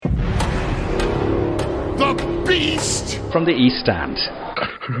a beast! From the East Stand.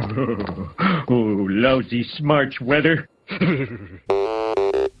 Oh, lousy March weather.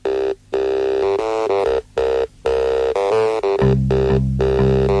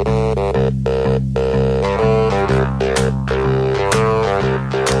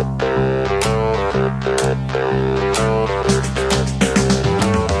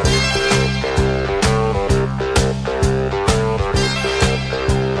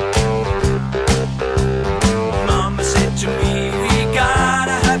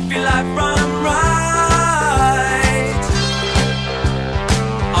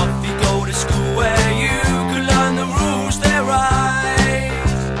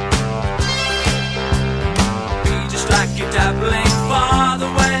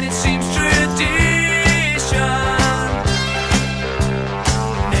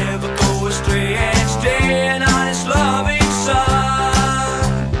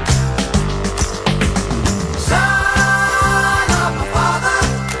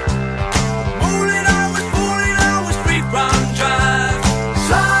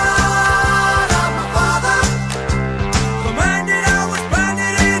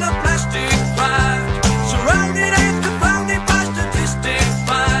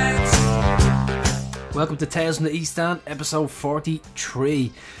 Welcome to Tales from the East Stand, episode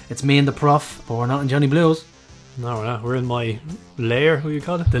 43. It's me and the Prof, but we're not in Johnny Blues. No, we're not. We're in my lair, what do you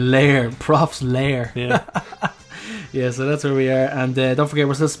call it? The lair, Prof's lair. Yeah. Yeah, so that's where we are. And don't forget,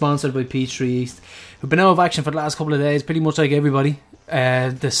 we're still sponsored by Peachtree East. We've been out of action for the last couple of days, pretty much like everybody.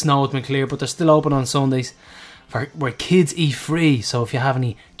 The snow has been clear, but they're still open on Sundays where kids eat free. So if you have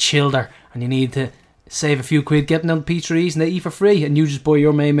any children and you need to save a few quid, get them down to Peachtree East and they eat for free, and you just buy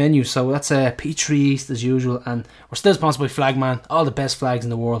your main menu. So that's Peachtree East as usual, and we're still sponsored by Flagman, all the best flags in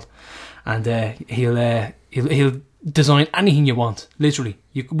the world, and he'll design anything you want. Literally,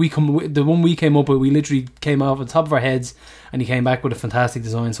 the one we came up with, we literally came off the top of our heads, and he came back with a fantastic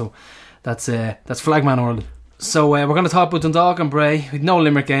design. So that's Flagman Ireland. So we're going to talk about Dundalk and Bray. With no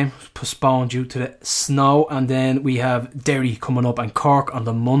Limerick game postponed due to the snow, and then we have Derry coming up and Cork on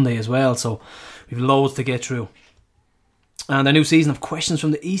the Monday as well. So we've loads to get through. And a new season of Questions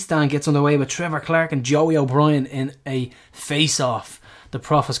from the East Stand gets underway with Trevor Clark and Joey O'Brien in a face-off. The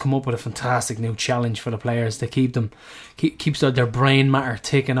Prof has come up with a fantastic new challenge for the players to keeps their brain matter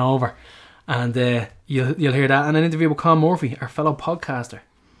ticking over. And you'll hear that. And an interview with Con Murphy, our fellow podcaster.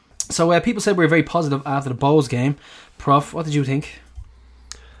 So people said we were very positive after the Bows game. Prof, what did you think?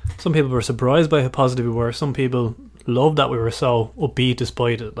 Some people were surprised by how positive we were. Some people loved that we were so upbeat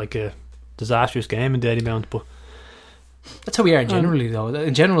despite it, like a disastrous game in Dailymount. But that's how we are generally, though.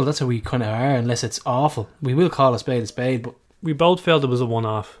 In general, that's how we kind of are, unless it's awful. We will call a spade, but we both felt it was a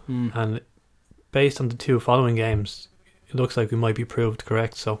one-off, and based on the two following games, it looks like we might be proved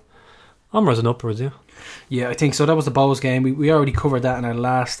correct. So onwards and upwards, yeah. Yeah, I think so. That was the Bows game. We already covered that in our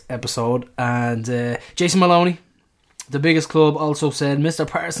last episode. And Jason Maloney, the biggest club, also said Mr.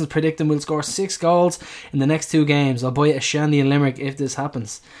 Parsons predicting we'll score 6 goals in the next 2 games. I'll buy a shandy in Limerick if this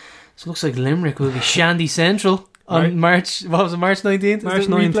happens. So it looks like Limerick will be Shandy Central on March 19th? March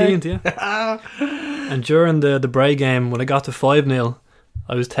 19th, yeah. And during the Bray game, when I got to 5-0,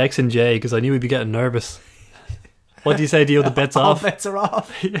 I was texting Jay because I knew he'd be getting nervous. What do you say to you? The bet's off? All bets are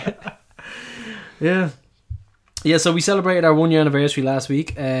off. Yeah, so we celebrated our 1 year anniversary last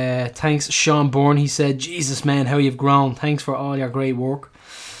week. Thanks Sean Bourne. He said, Jesus man, how you've grown. Thanks for all your great work.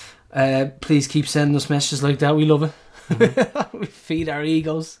 Please keep sending us messages like that. We love it. We feed our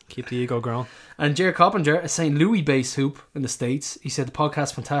egos. Keep the ego growing. And Jer Coppinger, a St. Louis based hoop in the States, he said the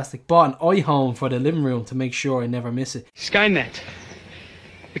podcast's fantastic. Bought an iHome for the living room to make sure I never miss it. Skynet.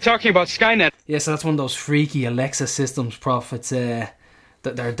 We're talking about Skynet. Yeah, so that's one of those freaky Alexa systems, Prof. It's they're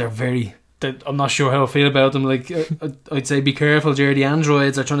very. I'm not sure how I feel about them. Like I'd say, be careful, Jer. The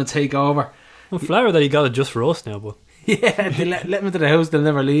androids are trying to take over. I'm flattered that he got it just for us now, but yeah, they let them into the house. They'll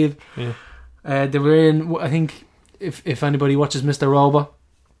never leave. Yeah. They were in. I think if anybody watches Mr. Robot,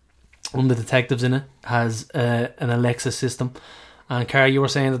 one of the detectives in it has an Alexa system. And Cara, you were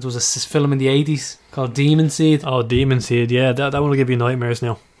saying that there was a film in the 80s called Demon Seed. Oh, Demon Seed, yeah, that one will give you nightmares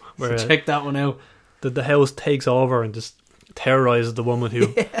now. Where, so check that one out. The house takes over and just terrorises the woman who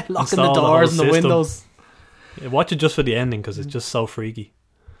locking the doors and the windows. Yeah, watch it just for the ending because it's just so freaky.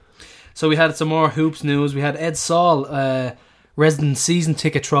 So we had some more hoops news. We had Ed Saul, resident season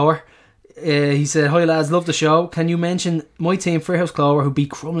ticket thrower. He said, "Hi lads, love the show. Can you mention my team, Fairhouse Clover, who beat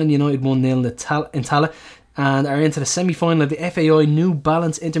Crumlin United 1-0 in Tallaght and are into the semi-final of the FAI New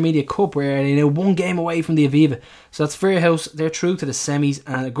Balance Intermediate Cup, where they're now 1 game away from the Aviva. So that's Fairhouse. They're through to the semis,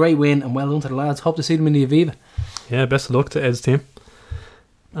 and a great win, and well done to the lads. Hope to see them in the Aviva." Yeah, best of luck to Ed's team.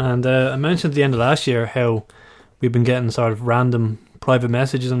 And I mentioned at the end of last year how we've been getting sort of random private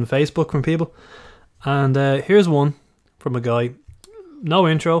messages on Facebook from people. And here's one from a guy. No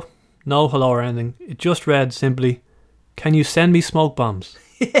intro, no hello or anything. It just read simply, "Can you send me smoke bombs?"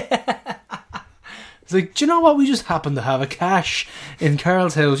 It's like, do you know what? We just happen to have a cache in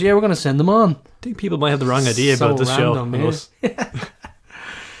Carl's house. Yeah, we're going to send them on. I think people might have the wrong idea So about this random, show. yeah. Us.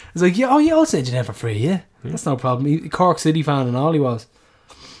 It's like, yeah, oh yeah, I'll send you them for free, yeah. That's no problem. Cork City fan and all he was.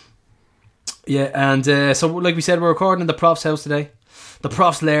 Yeah, and so like we said, we're recording in the Prof's house today. The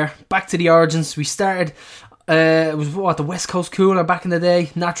Prof's lair. Back to the origins. We started, it was the West Coast Cooler back in the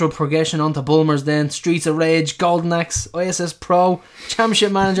day. Natural progression onto Bulmers then. Streets of Rage, Golden Axe, ISS Pro,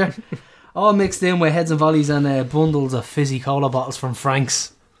 Championship Manager. All mixed in with heads and volleys and bundles of fizzy cola bottles from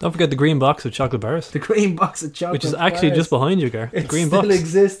Frank's. Don't forget the green box of chocolate bars. The green box of chocolate Which is actually bars. just behind you, Gar. The It green still box.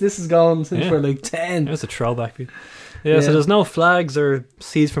 exists. This has gone since Yeah. we're like 10. There's a throwback. Yeah, so there's no flags or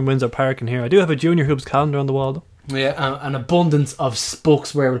seeds from Windsor Park in here. I do have a Junior Hoops calendar on the wall, though. Yeah, an abundance of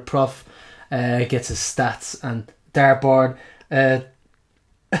books where the Prof gets his stats and dartboard,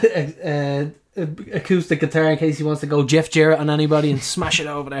 acoustic guitar in case he wants to go Jeff Jarrett on anybody and smash it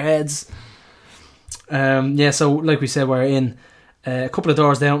over their heads. So like we said, we're in a couple of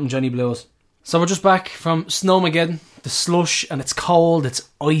doors down from Johnny Blues. So we're just back from Snowmageddon, the slush, and it's cold, it's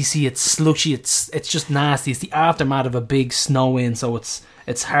icy, it's slushy, it's just nasty. It's the aftermath of a big snow in, so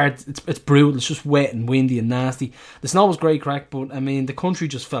it's hard, it's brutal, it's just wet and windy and nasty. The snow was great crack, but I mean the country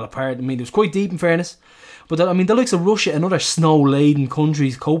just fell apart. I mean it was quite deep in fairness, but I mean the likes of Russia and other snow-laden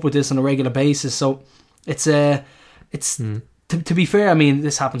countries cope with this on a regular basis. So it's to be fair, I mean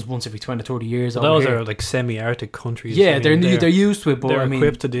this happens once every 20 30 years. Those over here. are like semi-Arctic countries. Yeah, I mean, they're used to it, but they're I mean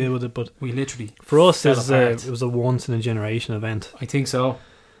equipped to deal with it. But we literally for us, fell it apart. was a once-in-a-generation event. I think so.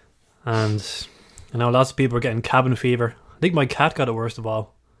 And I know lots of people are getting cabin fever. I think my cat got it worst of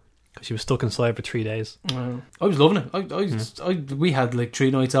all because she was stuck inside for 3 days. I was loving it. We had like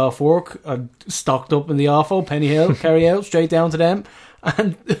 3 nights off work. I stocked up in the Offo, Penny Hill, carry out straight down to them,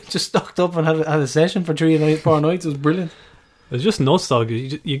 and just stocked up and had a session for 4 nights. It was brilliant. It was just nuts, though.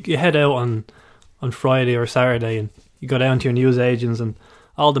 You head out on Friday or Saturday and you go down to your newsagents and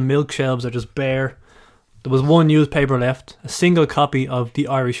all the milk shelves are just bare. There was one newspaper left, a single copy of The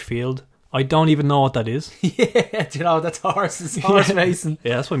Irish Field. I don't even know what that is. Yeah, do you know, that's horse racing.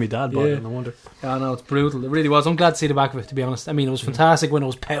 Yeah, that's why my dad bought it, no wonder. Yeah, no, it's brutal. It really was. I'm glad to see the back of it, to be honest. I mean, it was fantastic when it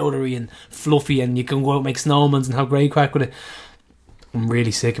was powdery and fluffy and you can go out and make snowmans and have great crack with it. I'm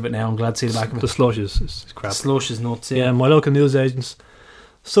really sick of it now. I'm glad to see the back of it. The slush is crap. Slush is nuts, Yeah, my local newsagents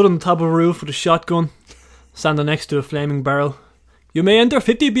stood on the top of a roof with a shotgun, standing next to a flaming barrel. You may enter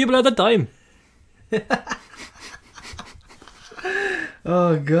 50 people at a time.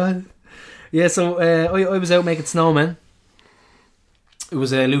 Oh, God. Yeah, so I was out making snowmen. It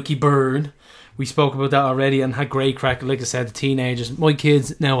was Lukey Byrne. We spoke about that already and had great crack. Like I said, the teenagers. My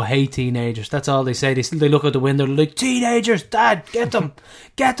kids now hate teenagers. That's all they say. They look out the window, they're like, teenagers, Dad, get them.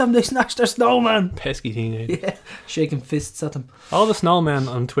 Get them, they snatched their snowman. Pesky teenagers. Yeah, shaking fists at them. All the snowmen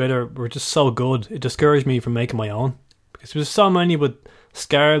on Twitter were just so good. It discouraged me from making my own. Because there was so many with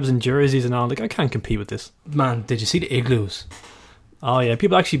scarves and jerseys and all. Like, I can't compete with this. Man, did you see the igloos? Oh yeah,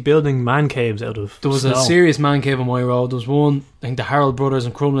 people actually building man caves out of There was snow. a serious man cave on my road. There was one, I think the Harold Brothers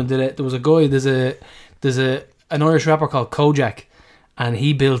in Crumlin did it. There was a guy, there's an Irish rapper called Kojak, and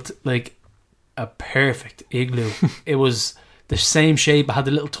he built like a perfect igloo. It was the same shape, it had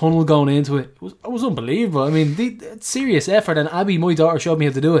the little tunnel going into it. It was unbelievable. I mean, it's serious effort, and Abby, my daughter, showed me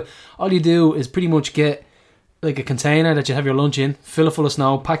how to do it. All you do is pretty much get like a container that you have your lunch in, fill it full of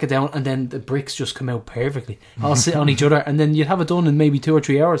snow, pack it down, and then the bricks just come out perfectly. All sit on each other, and then you'd have it done in maybe 2 or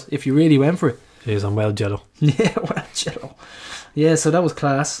 3 hours if you really went for it. Jeez, I'm well jello. Yeah, well, jello. Yeah, so that was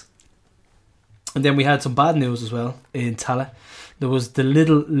class. And then we had some bad news as well in Tala. There was the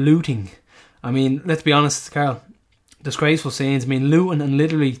little looting. I mean, let's be honest, Carl. Disgraceful scenes. I mean, looting and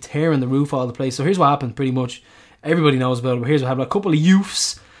literally tearing the roof all the place. So here's what happened, pretty much. Everybody knows about it, but here's what happened. A couple of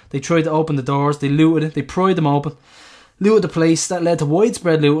youths, they tried to open the doors, they looted it, they pried them open, looted the place. That led to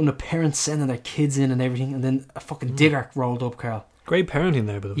widespread looting, the parents sending their kids in and everything, and then a fucking digger rolled up, Carl. Great parenting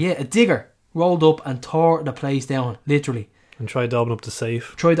there, but Yeah, a digger rolled up and tore the place down, literally. and tried to open up the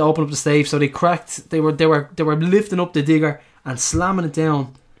safe. Tried to open up the safe, so they cracked. They were lifting up the digger and slamming it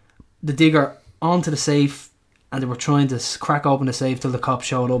down, the digger onto the safe, and they were trying to crack open the safe till the cops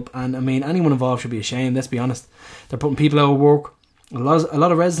showed up. And I mean, anyone involved should be ashamed. Let's be honest. They're putting people out of work. A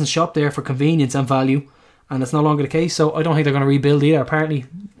lot of residents shop there for convenience and value, and it's no longer the case. So I don't think they're going to rebuild either. Apparently,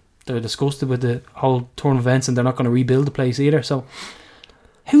 they're disgusted with the whole turn of events, and they're not going to rebuild the place either. So,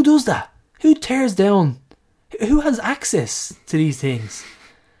 who does that? Who tears down? Who has access to these things?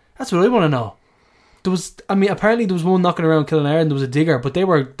 That's what I want to know. Apparently there was one knocking around Killenair and there was a digger, but they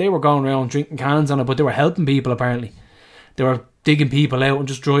were going around drinking cans on it, but they were helping people apparently. They were digging people out and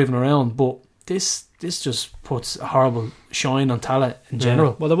just driving around, but this just puts a horrible shine on Tallaght in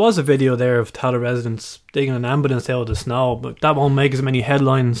general. Well, there was a video there of Tallaght residents digging an ambulance out of the snow, but that won't make as many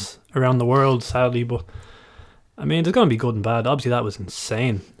headlines around the world, sadly. But I mean, there's going to be good and bad. Obviously, that was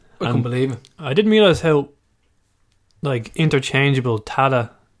insane. I couldn't believe it. I didn't realise how interchangeable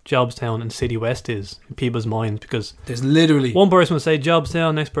Tallaght, Jobstown and City West is in people's minds, because there's literally one person would say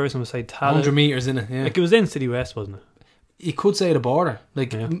Jobstown, next person would say Tallaght. 100 metres in it, yeah. Like, it was in City West, wasn't it? You could say the border,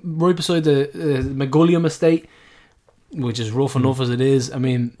 right beside the McGulliam estate, which is rough enough as it is. I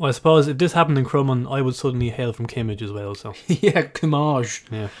mean, well, I suppose if this happened in Crumlin, I would suddenly hail from Kimmage as well. So yeah,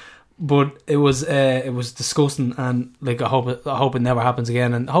 Kimmage. Yeah, but it was disgusting, and I hope it never happens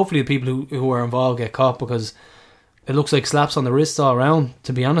again. And hopefully the people who are involved get caught, because it looks like slaps on the wrists all around,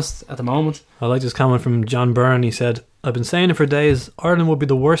 to be honest, at the moment. I like this comment from John Byrne. He said, "I've been saying it for days. Ireland would be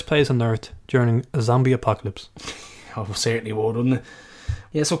the worst place on earth during a zombie apocalypse." Oh, certainly would, wouldn't it?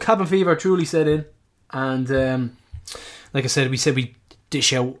 Yeah, so cabin fever truly set in, and like I said, we'd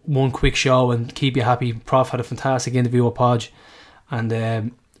dish out one quick show and keep you happy. Prof had a fantastic interview with Podge,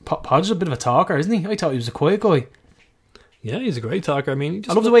 and Podge is a bit of a talker, isn't he? I thought he was a quiet guy. Yeah, he's a great talker. I mean,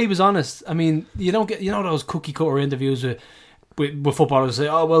 I love the way he was honest. I mean, you don't get those cookie cutter interviews with footballers say,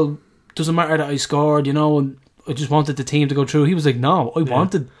 "Oh well, doesn't matter that I scored," and I just wanted the team to go through. He was like, "No, I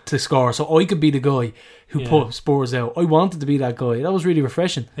wanted to score, so I could be the guy who put Spurs out. I wanted to be that guy." That was really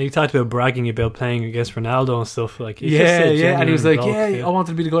refreshing. And he talked about bragging about playing against Ronaldo and stuff. Like, and he was like, I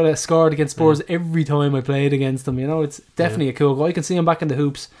wanted to be the guy that scored against Spurs every time I played against them. It's definitely a cool guy. I can see him back in the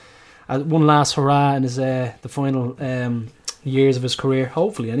hoops. One last hurrah in his the final years of his career.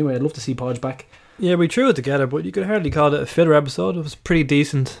 Hopefully, anyway. I'd love to see Podge back. Yeah, we threw it together, but you could hardly call it a filler episode. It was pretty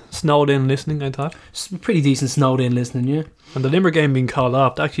decent snowed in listening, I thought. Pretty decent snowed in listening, yeah. And the Limerick game being called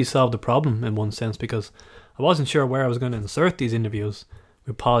off actually solved the problem in one sense, because I wasn't sure where I was going to insert these interviews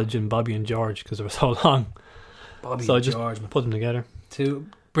with Podge and Bobby and George, because they were so long. So I just put them together.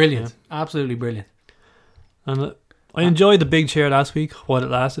 Brilliant. Yeah. Absolutely brilliant. And I enjoyed the big chair last week while it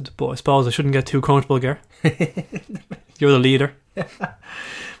lasted, but I suppose I shouldn't get too comfortable, Ger. You're the leader.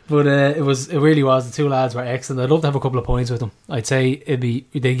 But it really was. The two lads were excellent. I'd love to have a couple of points with them. I'd say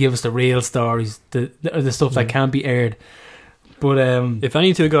they give us the real stories, the stuff that can't be aired. But if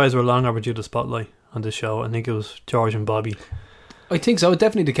any two guys were long overdue the spotlight on this show, I think it was George and Bobby. I think so.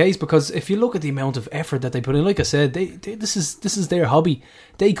 Definitely the case, because if you look at the amount of effort that they put in, like I said, this is their hobby.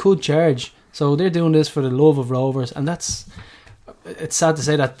 They could charge, so they're doing this for the love of Rovers, and it's sad to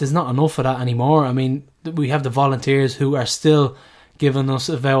say that there's not enough of that anymore. I mean, we have the volunteers who are still giving us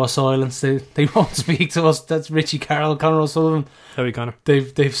a vow of silence. They won't speak to us. That's Richie Carroll, Conor O'Sullivan. Harry Connor.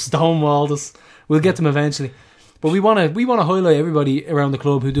 They've stonewalled us. We'll get them eventually. But we want to highlight everybody around the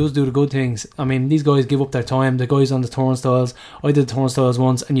club who does do the good things. I mean, these guys give up their time. The guys on the turnstiles. I did the turnstiles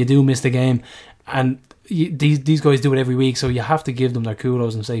once, and you do miss the game. And these guys do it every week, so you have to give them their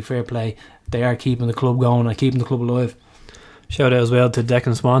kudos and say fair play. They are keeping the club going and keeping the club alive. Shout out as well to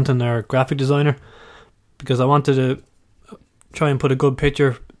Declan Swanton, our graphic designer, because I wanted to try and put a good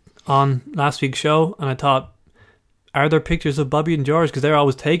picture on last week's show, and I thought, are there pictures of Bobby and George? Because they're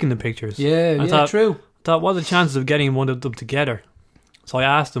always taking the pictures. True. I thought, what are the chances of getting one of them together? So I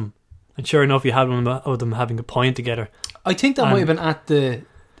asked them, and sure enough, you had one of them having a point together. I think that might have been at the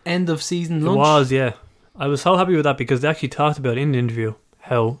end of season lunch. It was, yeah. I was so happy with that, because they actually talked about in the interview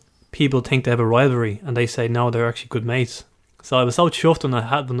how people think they have a rivalry, and they say no, they're actually good mates. So I was so chuffed when I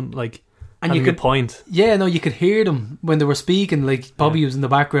had them and you could point. Yeah, no, you could hear them when they were speaking. Like Bobby was in the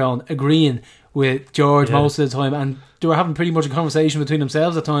background agreeing with George most of the time, and they were having pretty much a conversation between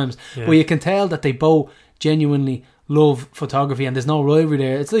themselves at times. Yeah. Where you can tell that they both genuinely love photography, and there's no rivalry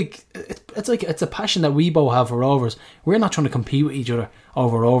there. It's a passion that we both have for Rovers. We're not trying to compete with each other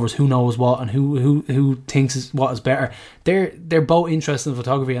over Rovers. Who knows what and who thinks what is better. They're both interested in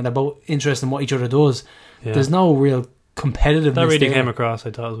photography, and they're both interested in what each other does. Yeah. There's no real competitiveness. That really came across,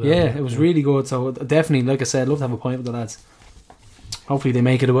 I thought, as well. Yeah, it was really good. So definitely, like I said, I'd love to have a point with the lads. Hopefully they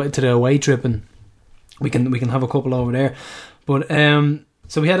make it to the away trip, and we can have a couple over there. But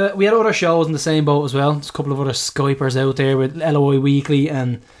so we had other shows in the same boat as well. There's a couple of other Skypers out there with LOI Weekly,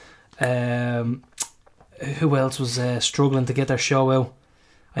 and who else was struggling to get their show out?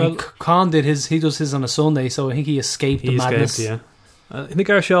 I think Con did his. He does his on a Sunday, so I think he escaped the madness. Yeah, I think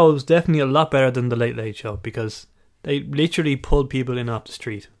our show was definitely a lot better than the Late Late Show, because they literally pulled people in off the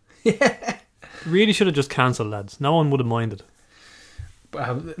street. Yeah. Really should have just cancelled, lads. No one would have minded.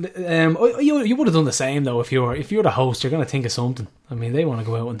 You would have done the same though if you're the host. You're going to think of something. I mean, they want to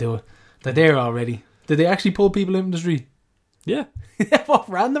go out and do it. They're there already. Did they actually pull people in the street? Yeah. What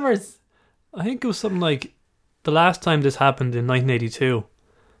randomers? I think it was something like the last time this happened in 1982,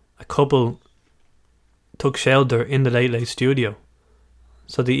 a couple took shelter in the Late Late studio.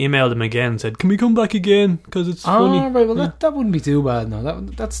 So they emailed him again and said, "Can we come back again? Because it's funny." Right, well that wouldn't be too bad. No,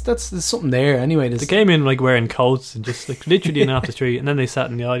 that's there's something there anyway. They came in like wearing coats and just like literally in off the street, and then they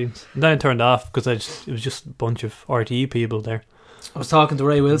sat in the audience. And then it turned off because it was just a bunch of RTE people there. I was talking to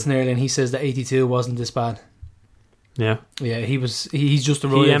Ray Wilson earlier, and he says that 82 wasn't this bad. Yeah, he's just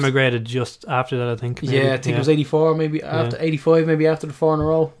arrived. He emigrated just after that, I think. Maybe. Yeah, I think it was 84, maybe after 85, maybe after the 4 in a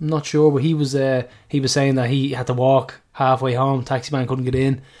row. I'm not sure, but he was saying that he had to walk halfway home. Taxi man couldn't get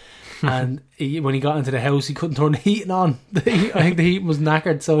in, and when he got into the house, he couldn't turn the heating on. I think the heating was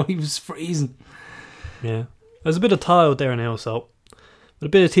knackered, so he was freezing. Yeah, there's a bit of tie out there now, so with a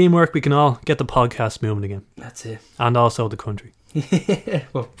bit of teamwork, we can all get the podcast moving again. That's it, and also the country.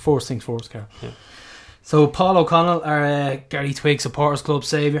 Well, first things first, Carl. Yeah. So Paul O'Connell, our Gary Twigg Supporters Club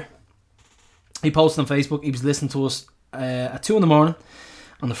saviour, he posted on Facebook he was listening to us at 2 in the morning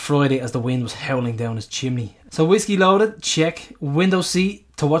on the Friday as the wind was howling down his chimney. So whiskey loaded, check. Window seat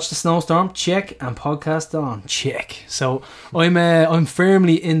to watch the snowstorm, check. And podcast on, check. So I'm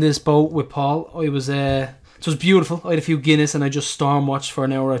firmly in this boat with Paul. It was beautiful. I had a few Guinness and I just storm watched for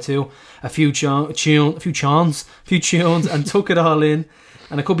an hour or two, a few tunes, and took it all in.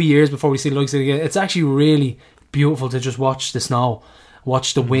 And it could be years before we see the likes of it again. It's actually really beautiful to just watch the snow,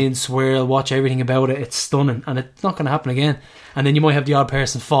 watch the wind swirl, watch everything about it. It's stunning, and it's not going to happen again. And then you might have the odd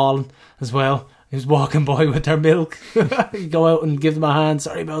person falling as well, who's walking by with their milk. You go out and give them a hand.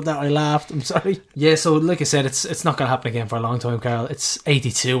 Sorry about that, I laughed, I'm sorry. Yeah, so like I said, it's not going to happen again for a long time, Carl. It's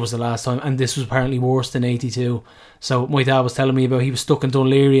 82 was the last time, and this was apparently worse than 82. So my dad was telling me about he was stuck in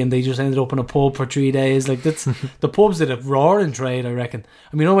Dunleary and they just ended up in a pub for 3 days. Like that's the pubs did a roaring trade, I reckon.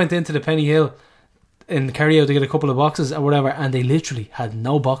 I mean, I went into the Penny Hill in Kerry to get a couple of boxes or whatever, and they literally had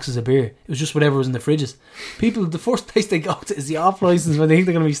no boxes of beer. It was just whatever was in the fridges. People, the first place they go to is the off license when they think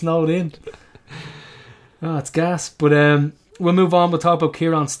they're going to be snowed in. Oh, it's gas. But we'll move on. We'll talk about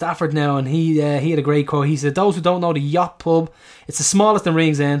Kieran Stafford now, and he had a great quote. He said, "Those who don't know the Yacht Pub, it's the smallest in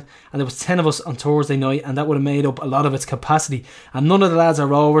Ringsend, and there was 10 of us on Thursday night, and that would have made up a lot of its capacity. And none of the lads are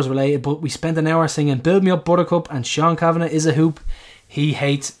Rovers related, but we spent an hour singing Build Me Up Buttercup and Sean Kavanagh is a hoop. He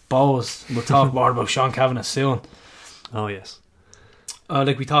hates bows." We'll talk more about Sean Kavanagh soon. Oh yes.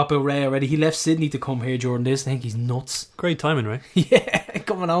 Like we talked about Ray already, he left Sydney to come here during this. I think he's nuts. Great timing, right? Yeah,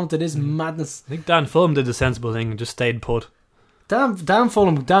 coming on to this madness. I think Dan Fulham did the sensible thing and just stayed put. Dan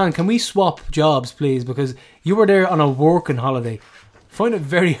Fulham, Dan, can we swap jobs, please? Because you were there on a working holiday. I find it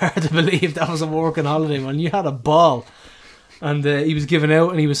very hard to believe that was a working holiday, man. You had a ball. And he was giving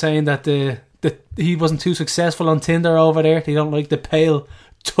out and he was saying that he wasn't too successful on Tinder over there. They don't like the pale,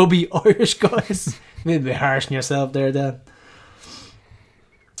 tubby Irish guys. Maybe a bit harsh on yourself there, Dan.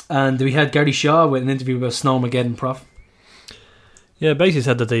 And we had Gary Shaw with an interview about Snowmageddon, Prof. Yeah, basically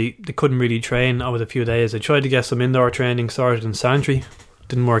said that they couldn't really train over the few days. They tried to get some indoor training started in Santry.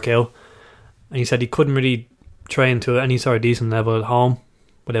 Didn't work out. And he said he couldn't really train to any sort of decent level at home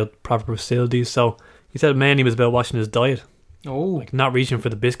without proper facilities. So he said mainly it was about watching his diet. Oh. Like not reaching for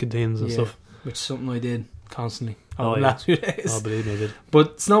the biscuit tins and stuff. Which is something I did constantly over the last few days. Oh, believe me, I did.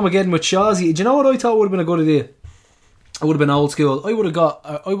 But Snowmageddon with Shawsy, do you know what I thought would have been a good idea? I would have been old school. I would have got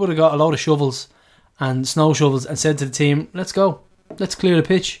a load of shovels and snow shovels and said to the team, "Let's go, let's clear the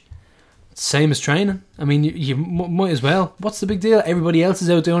pitch." Same as training. I mean, you might as well. What's the big deal? Everybody else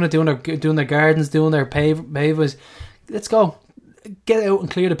is out doing it, doing their gardens, doing their pavers. Let's go, get out and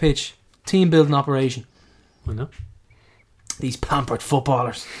clear the pitch. Team building operation. I know. These pampered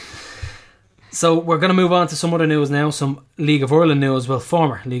footballers. So we're going to move on to some other news now, some League of Ireland news, well,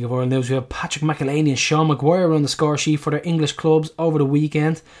 former League of Ireland news. We have Patrick McElhaney and Sean Maguire on the score sheet for their English clubs over the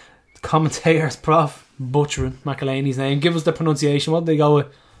weekend. The commentators, Prof, butchering McElhaney's name. Give us the pronunciation. What did they go with?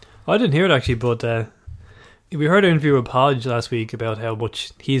 I didn't hear it actually, but we heard an interview with Podge last week about how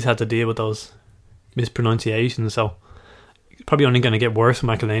much he's had to deal with those mispronunciations, so it's probably only going to get worse for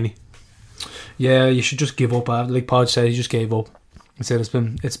McElhaney. Yeah, you should just give up. Like Podge said, he just gave up. He said it's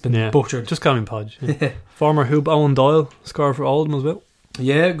been butchered. Just call him Podge. Yeah. Former hoop Owen Doyle scored for Oldham as well.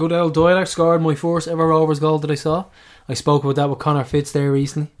 Yeah, good old Doyle scored my first ever Rovers goal that I saw. I spoke about that with Connor Fitz there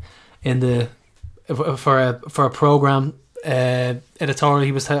recently in for a programme editorial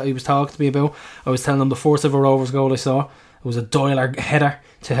he was talking to me about. I was telling him the first ever Rovers goal I saw. It was a Doyle header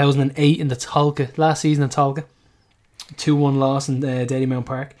 2008 in the Tolka last season in Tolka. 2-1 loss in Daly Mount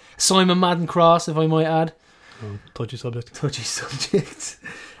Park. Simon Madden cross, if I might add. Touchy subject. Touchy subject.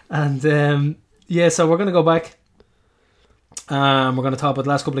 And so we're going to go back. We're going to talk about the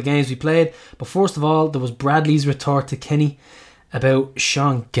last couple of games we played. But first of all, there was Bradley's retort to Kenny about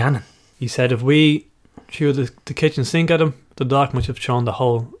Sean Gannon. He said if we threw the kitchen sink at him, the doc must have thrown the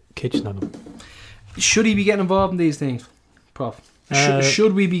whole kitchen at him. Should he be getting involved in these things, Prof?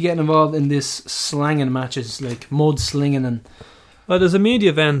 Should we be getting involved in this slanging matches, like mud slinging and... Well, there's a media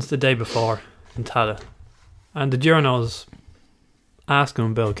event the day before in Tala, and the journals asking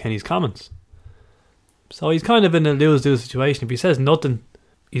him about Kenny's comments. So he's kind of in a lose-lose situation. If he says nothing,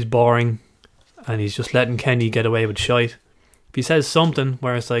 he's boring, and he's just letting Kenny get away with shite. If he says something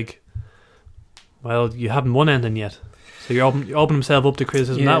where it's like, well, you haven't won anything yet, so you're opening himself up to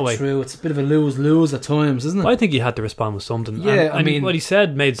criticism that way. Yeah, true. It's a bit of a lose-lose at times, isn't it? Well, I think he had to respond with something. Yeah, I mean, what he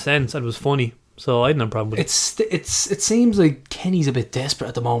said made sense and was funny, so I had no problem with it. It seems like Kenny's a bit desperate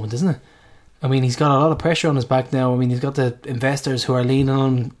at the moment, isn't it? I mean, he's got a lot of pressure on his back now. I mean, he's got the investors who are leaning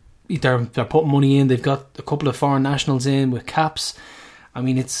on. They're putting money in. They've got a couple of foreign nationals in with caps. I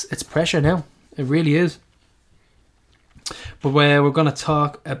mean, it's pressure now. It really is. But we're going to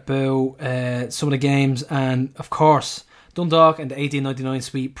talk about some of the games, and of course, Dundalk and the 1899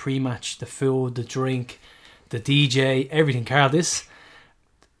 suite pre-match, the food, the drink, the DJ, everything. Carl, this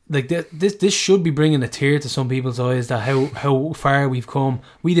should be bringing a tear to some people's eyes, that how far we've come.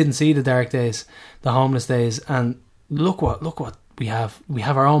 We didn't see the dark days, the homeless days, and look what we have. We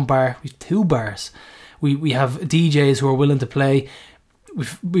have our own bar. We have 2 bars. We have DJs who are willing to play.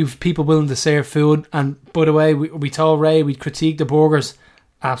 We've people willing to serve food. And by the way, we told Ray we'd critique the burgers.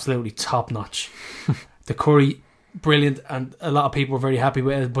 Absolutely top notch. The curry, brilliant, and a lot of people were very happy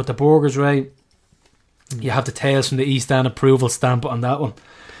with it. But the burgers, Ray, you have the Tales from the East End approval stamp on that one.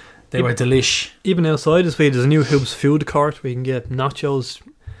 They were delish. Even outside this week, there's a new Hoops food court where you can get nachos,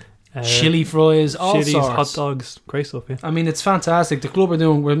 chili fries, all chilies, sorts. hot dogs, great stuff. Yeah, I mean, it's fantastic. The club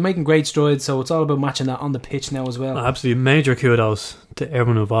we're making great strides, so it's all about matching that on the pitch now as well. Absolutely major kudos to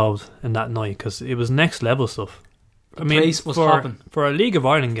everyone involved in that night, because it was next level stuff. The place was hopping. For a League of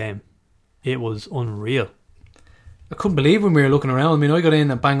Ireland game, it was unreal. I couldn't believe when we were looking around. I mean, I got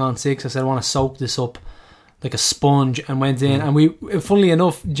in and bang on 6. I said I want to soak this up like a sponge, and went in. And we, funnily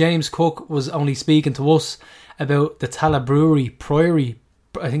enough, James Cook was only speaking to us about the Tala Priory.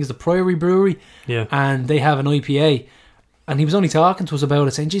 I think it's the Priory Brewery. Yeah. And they have an IPA. And he was only talking to us about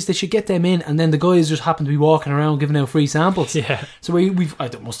it, saying, geez, they should get them in. And then the guys just happened to be walking around giving out free samples. Yeah. So I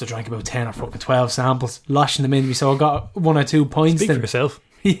must have drank about 10 or fucking 12 samples, lashing them in me. So I got 1 or 2 pints. Speak for yourself.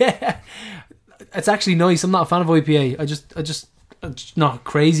 Yeah. It's actually nice. I'm not a fan of IPA. I'm just not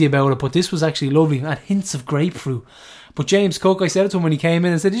crazy about it. But this was actually lovely. It had hints of grapefruit. But James Cook, I said it to him when he came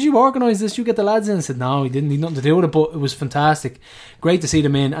in and said, did you organise this? You get the lads in? I said, no, he didn't. He had nothing to do with it, but it was fantastic. Great to see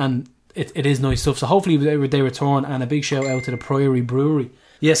them in, and it is nice stuff. So hopefully they return, and a big shout out to the Priory Brewery.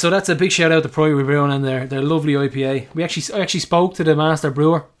 Yeah, so that's a big shout out to Priory Brewing and their lovely IPA. I actually spoke to the master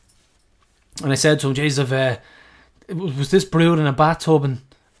brewer, and I said to him, Jesus, was this brewed in a bathtub in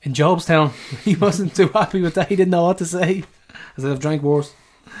Jobstown? He wasn't too happy with that. He didn't know what to say. I said, I've drank worse.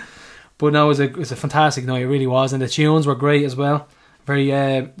 But no, it was a fantastic night. It really was, and the tunes were great as well. Very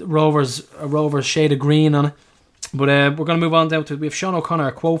Rovers shade of green on it. But we're going to move on down to, we have Sean O'Connor,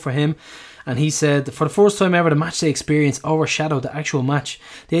 a quote for him, and he said, for the first time ever, the matchday experience overshadowed the actual match.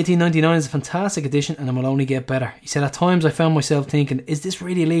 The 1899 is a fantastic addition, and it will only get better. He said, at times I found myself thinking, is this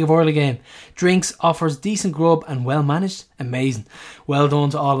really a League of Ireland game? Drinks, offers, decent grub, and well managed. Amazing. Well done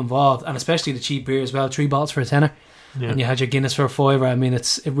to all involved, and especially the cheap beer as well. 3 bottles for a tenner. Yeah. And you had your Guinness for a £5. I mean,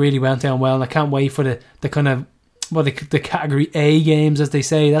 it really went down well, and I can't wait for the kind of the category A games, as they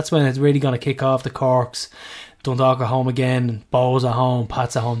say. That's when it's really going to kick off. The Corks, Dundalk at home again, Bows at home,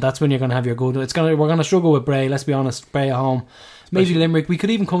 Pats at home. That's when you're going to have your good. We're going to struggle with Bray. Let's be honest, Bray at home. Maybe Limerick. We could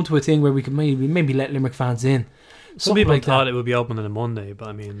even come to a thing where we could maybe let Limerick fans in. Some people thought it would be open on a Monday, but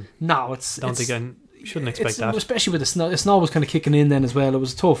I mean, no, you shouldn't expect that. Especially with the snow. The snow was kind of kicking in then as well. It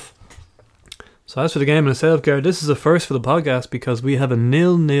was tough. So as for the game in itself, Gareth, this is a first for the podcast because we have a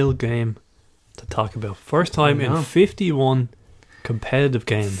 0-0 game to talk about. First time in 51 competitive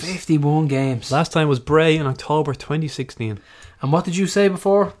games. 51 games. Last time was Bray in October 2016. And what did you say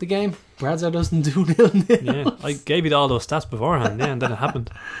before the game? Bradza doesn't do 0-0. Yeah, I gave you all those stats beforehand, yeah, and then it happened.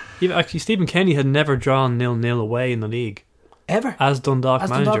 Actually, Stephen Kenny had never drawn 0-0 away in the league. Ever? As Dundalk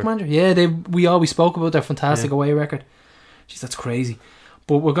manager. Yeah, we always spoke about their fantastic away record. Jeez, that's crazy.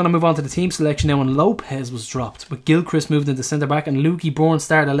 But we're going to move on to the team selection now, and Lopez was dropped, with Gilchrist moved into centre back and Lukey Bourne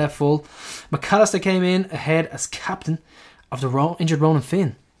started at left full. McAllister came in ahead as captain of the injured Ronan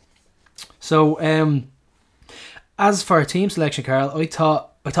Finn. So as for our team selection, Carl, I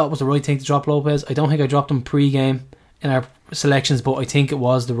thought I thought it was the right thing to drop Lopez. I don't think I dropped him pre-game in our selections, but I think it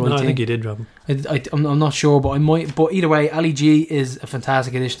was the right No, thing. I think you did drop him. I'm not sure, but I might. But either way, Ali G is a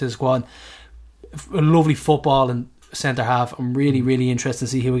fantastic addition to the squad. A lovely football and centre half. I'm really interested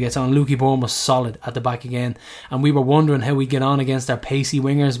to see how he gets on. Lukey Bourne was solid at the back again, and we were wondering how we'd get on against our pacey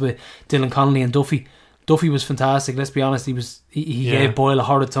wingers with Dylan Connolly and Duffy. Duffy was fantastic. Let's be honest, he gave Boyle a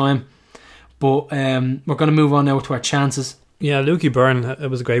hard time. But we're going to move on now to our chances. Yeah, Lukey Byrne,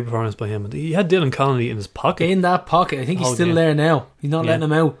 it was a great performance by him. He had Dylan Connolly in his pocket. In that pocket, I think he's still there now. He's not letting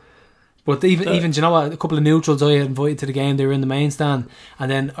him out. But even do you know what? A couple of neutrals I had invited to the game, they were in the main stand, and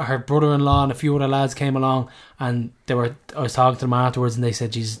then her brother-in-law and a few other lads came along, and I was talking to them afterwards, and they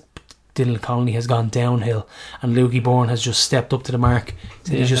said, "Geez, Dylan Connolly has gone downhill, and Lukey Bourne has just stepped up to the mark."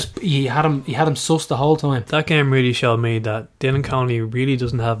 So he had him sussed the whole time. That game really showed me that Dylan Connolly really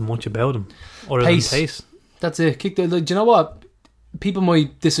doesn't have much about him other than pace. That's it. Do you know what? People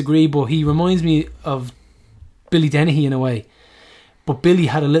might disagree, but he reminds me of Billy Dennehy in a way. But Billy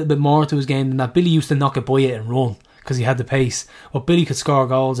had a little bit more to his game than that. Billy used to knock it by it and run because he had the pace. But Billy could score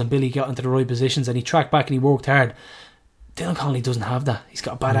goals, and Billy got into the right positions, and he tracked back and he worked hard. Dylan Connolly doesn't have that. He's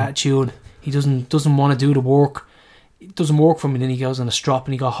got a bad attitude. He doesn't want to do the work. It doesn't work for him, and then he goes on a strop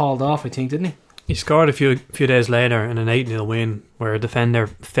and he got hauled off, I think, didn't he? He scored a few days later in an 8-0 win where a defender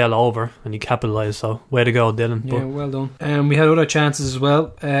fell over and he capitalised. So way to go, Dylan. Yeah, well done. We had other chances as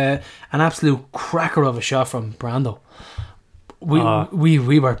well. An absolute cracker of a shot from Brando.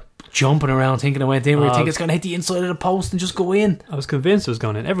 We were jumping around thinking it went in. We were thinking it's going to hit the inside of the post and just go in. I was convinced it was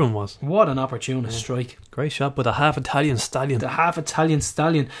going in. Everyone was. What an opportunist strike. Great shot by the half Italian stallion. The half Italian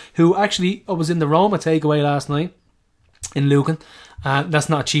stallion, who actually was in the Roma takeaway last night in Lucan. That's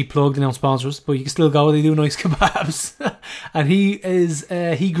not a cheap plug, they don't sponsor us, but you can still go, they do nice kebabs. And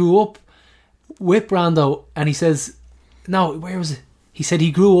he grew up with Brando, and he says, no, where was it? He said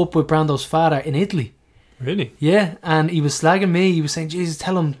he grew up with Brando's father in Italy. Really? Yeah, and he was slagging me. He was saying, Jesus,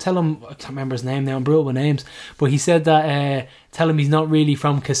 tell him, I can't remember his name now, I'm brutal with names, but he said that, tell him he's not really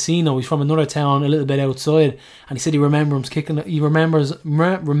from Casino, he's from another town a little bit outside, and he said he remembers him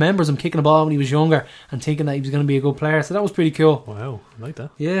kicking a ball when he was younger and thinking that he was going to be a good player. So that was pretty cool. Wow, I like that.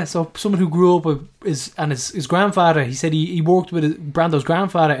 Yeah, so someone who grew up with his grandfather, he said he worked with Brando's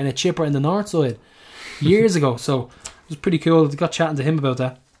grandfather in a chipper in the north side years ago, so it was pretty cool. I got chatting to him about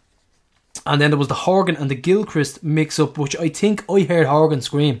that. And then there was the Horgan and the Gilchrist mix-up, which I think I heard Horgan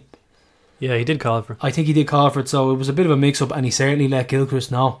scream. Yeah, he did call for it. I think he did call for it, so it was a bit of a mix-up, and he certainly let Gilchrist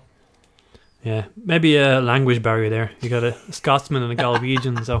know. Yeah, maybe a language barrier there. You got a Scotsman and a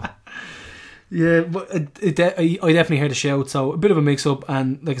Galwegian, so... Yeah, but I definitely heard a shout, so a bit of a mix-up,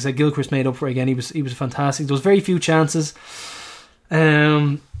 and like I said, Gilchrist made up for it again. He was fantastic. There was very few chances.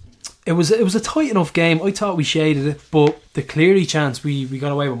 It was a tight enough game. I thought we shaded it, but the Cleary chance, we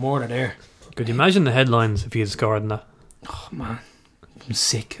got away with more than there. Could you imagine the headlines if he had scored in that? Oh man, I'm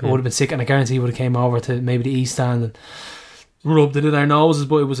sick. I would have been sick, and I guarantee he would have came over to maybe the East Stand and rubbed it in our noses,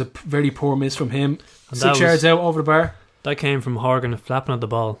 but it was a very poor miss from him. 6 yards out over the bar. That came from Horgan flapping at the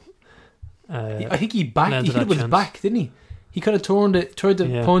ball. I think he hit it with his back, didn't he? He kind of tried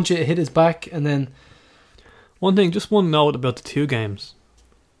to punch it, hit his back, and then... One note about the two games.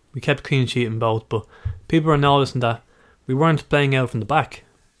 We kept clean sheet in both, but people are noticing that we weren't playing out from the back.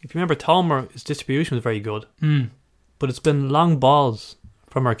 If you remember, Talmer, his distribution was very good. But it's been long balls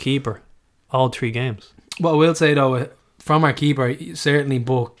from our keeper all 3 games. What I will say though, from our keeper, certainly,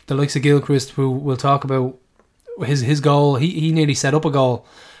 but the likes of Gilchrist, who we'll talk about, his goal, he nearly set up a goal.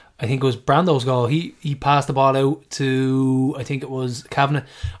 I think it was Brando's goal. He passed the ball out to, I think it was Kavanagh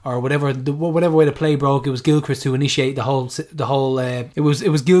or whatever way the play broke. It was Gilchrist who initiated the whole. It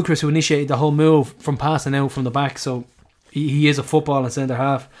was Gilchrist who initiated the whole move from passing out from the back. So he is a football and centre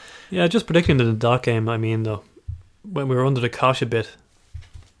half. Yeah, just predicting the Dock game. I mean, though, when we were under the cosh a bit,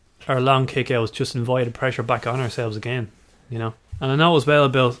 our long kick outs just invited pressure back on ourselves again. You know, and I know as well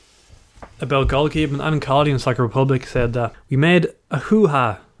about goalkeeping. Adam Cawley in Soccer Republic said that we made a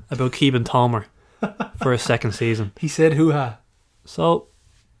hoo-ha about keeping Talmer for a second season. He said hoo-ha. So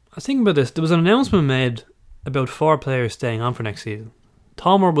I was thinking about this. There was an announcement made about 4 players staying on for next season.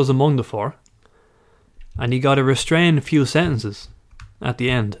 Talmer was among the 4, and he got a restrained few sentences at the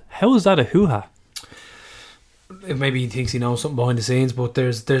end. How is that a hoo-ha? Maybe he thinks he knows something behind the scenes, but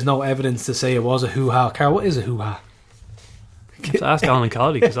there's no evidence to say it was a hoo-ha. Carl, what is a hoo-ha? Let's ask Alan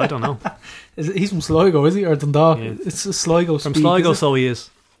Cawley, because I don't know. He's from Sligo, is he? Or Dundalk? Yeah. It's a Sligo from speak, Sligo, so he is.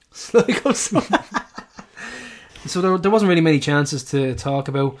 Sligo. So there wasn't really many chances to talk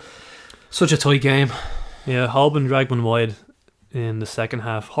about. Such a tight game. Yeah, Holben dragged one wide in the second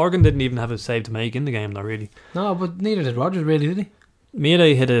half. Horgan didn't even have a save to make in the game, though, really. No, but neither did Rogers, really, did he?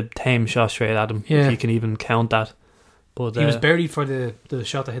 Mealy hit a tame shot straight at him, Yeah. if you can even count that. But He was buried for the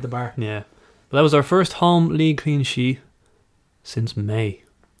shot that hit the bar. yeah. But that was our first home league clean sheet since May.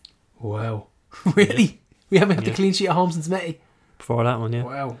 Wow. Really? We haven't had the Yeah. clean sheet at home since May? Before that one, yeah.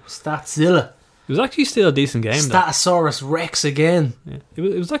 Wow. Statzilla. It was actually still a decent game, though. Statosaurus Rex again. Yeah. It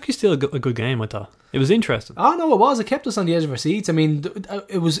was actually still a good game, I thought. It was interesting. Oh no, it was. It kept us on the edge of our seats. I mean,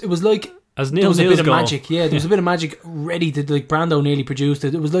 it was like As there Neil was a Neal's bit of goal, magic. Yeah, there was a bit of magic ready to, like, Brando nearly produced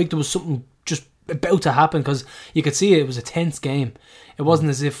it. It was like there was something just about to happen because you could see it. It was a tense game. It wasn't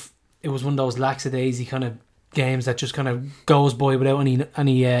as if it was one of those lackadaisy kind of games that just kind of goes by without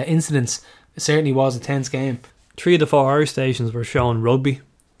any incidents. It certainly was a tense game. 3 of the 4 Irish stations were showing rugby.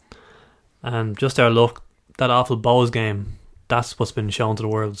 And just our luck, that awful Bows game, that's what's been shown to the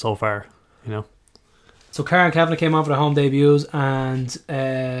world so far, you know. So Karen Kavanagh came on for the home debuts and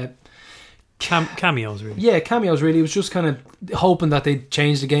Cameos, really. yeah, cameos really. It was just kind of hoping that they'd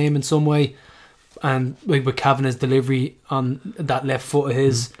change the game in some way. And like with Kavanagh's delivery on that left foot of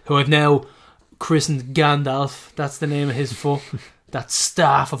his, who I've now christened Gandalf. That's the name of his foot. That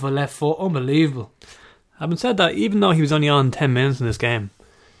staff of a left foot. Unbelievable. Having said that, even though he was only on 10 minutes in this game,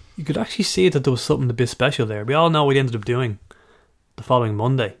 you could actually see that there was something a bit special there. We all know what he ended up doing the following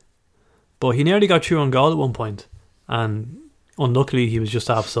Monday. But he nearly got through on goal at one point, and unluckily he was just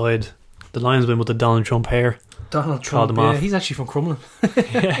offside. The linesman with the Donald Trump hair. Donald Called Trump, him yeah, off. he's actually from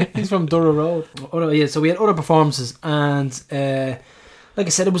Crumlin. He's from Durrow Road. Yeah, so we had other performances, and like I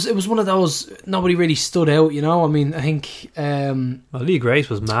said, it was one of those, nobody really stood out, you know. I mean, I think Well, Lee Grace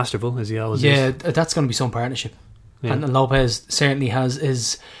was masterful, as he always yeah, is. that's going to be some partnership. Yeah. And Lopez certainly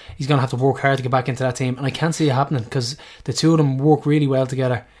he's going to have to work hard to get back into that team, and I can't see it happening because the two of them work really well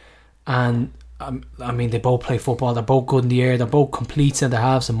together. And I mean, they both play football. They're both good in the air. They're both complete centre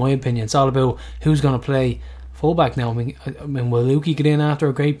halves, in my opinion. It's all about who's going to play fullback now. I mean, will Lukey get in after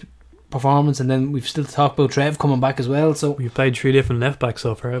a great performance? And then we've still to talk about Trev coming back as well. So We've played 3 different left backs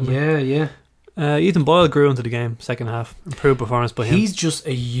so far, haven't we? yeah. Ethan Boyle grew into the game second half. Improved performance by him. He's just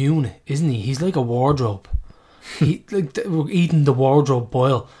a unit, isn't he? He's like a wardrobe. He like eating the wardrobe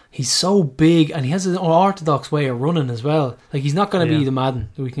Boyle. He's so big, and he has an orthodox way of running as well. Like, he's not going to be the Madden.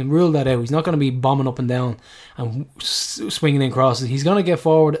 We can rule that out. He's not going to be bombing up and down and swinging in crosses. He's going to get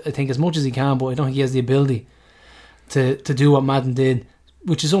forward, I think, as much as he can, but I don't think he has the ability to do what Madden did,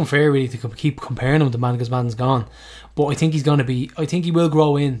 which is unfair really to keep comparing him to Madden because Madden's gone. But I think I think he will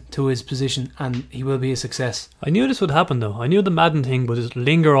grow into his position, and he will be a success. I knew this would happen, though. I knew the Madden thing would just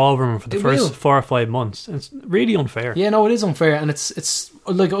linger over him for the first will. 4 or 5 months. It's really unfair. Yeah, no, it is unfair, and it's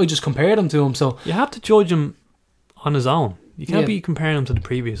like I just compared him to him, so You have to judge him on his own. You can't Yeah. be comparing him to the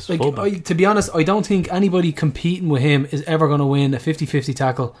previous like fullback. to be honest, I don't think anybody competing with him is ever going to win a 50-50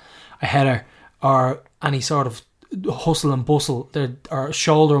 tackle, a header, or any sort of hustle and bustle or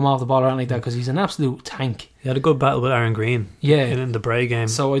shoulder him off the ball or anything like that, because he's an absolute tank. He had a good battle with Aaron Green in the Bray game.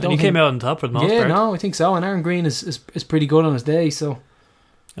 So I and don't he think- came out on top for the most Yeah, part. no, I think so. And Aaron Green is pretty good on his day. So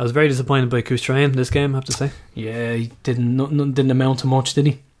I was very disappointed by Kustrain this game, I have to say. yeah, he didn't amount to much, did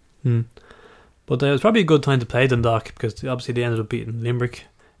he? But it was probably a good time to play Dundalk because obviously they ended up beating Limerick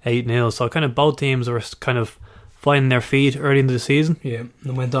 8-0. So kind of both teams were kind of finding their feet early into the season. Yeah,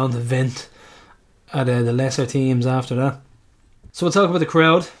 and went on to vent at the lesser teams after that. So we'll talk about the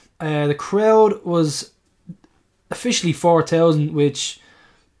crowd. The crowd was officially 4,000, which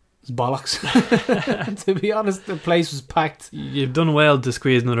is bollocks. To be honest, the place was packed. You've done well to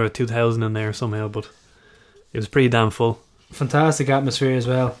squeeze another 2,000 in there somehow, but it was pretty damn full. Fantastic atmosphere as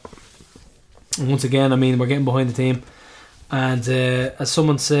well. And once again, I mean, we're getting behind the team. And as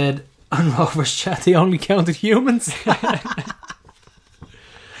someone said on Rovers chat, they only counted humans.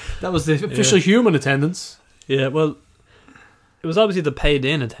 That was the official human attendance. Yeah, well, it was obviously the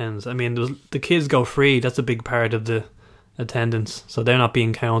paid-in attendance. I mean, the kids go free. That's a big part of the attendance, so they're not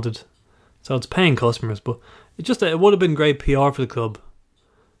being counted. So it's paying customers, but it would have been great PR for the club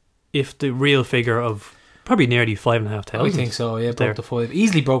if the real figure of probably nearly 5,500. I think so, yeah, there. broke the 5.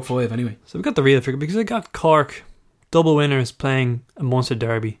 Easily broke 5 anyway. So we got the real figure because they got Cork double winners playing a Munster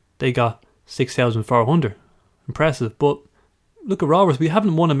derby. They got 6,400. Impressive, but look at Rovers. We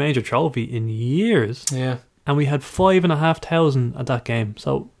haven't won a major trophy in years. Yeah. And we had 5,500 at that game.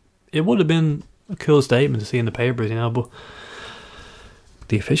 So it would have been a cool statement to see in the papers, you know, but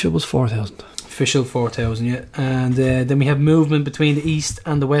the official was 4,000. Official 4,000, yeah. And then we have movement between the east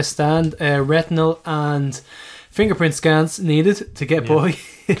and the west stand. Retinal and fingerprint scans needed to get by.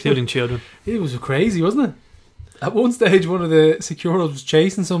 Including children. It was crazy, wasn't it? At one stage, one of the Securos was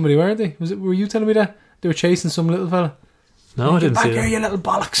chasing somebody, weren't they? Were you telling me that? They were chasing some little fella? No, I Get didn't back see here, that. you little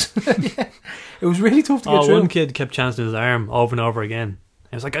bollocks. Yeah. It was really tough to get through. One kid kept chancing his arm over and over again.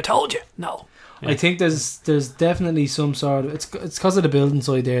 He was like, I told you. No. I think there's definitely some sort of... It's because of the building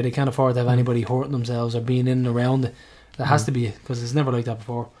side there. They can't afford to have anybody hurting themselves or being in and around it. There has to be, because it's never like that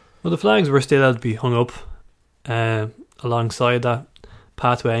before. Well, the flags were still able to be hung up alongside that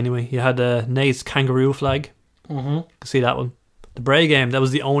pathway anyway. You had Nate's kangaroo flag. Mm-hmm. You can see that one. The Bray game, that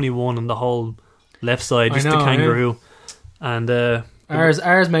was the only one on the whole left side, just I know, the kangaroo. And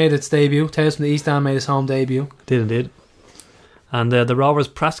ours made its debut. Tales from the East End made his home debut. did indeed. And the Rovers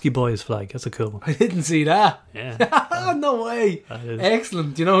Pratsky Boys flag, that's a cool one. I didn't see that. Yeah. No way. That is.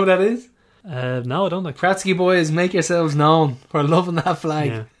 Excellent. Do you know who that is? No, I don't like. Pratsky boys, make yourselves known for loving that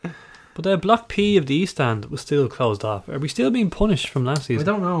flag. Yeah. But Block P of the East Stand was still closed off. Are we still being punished from last I season?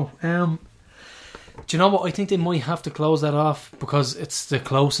 don't know. Do you know what? I think they might have to close that off because it's the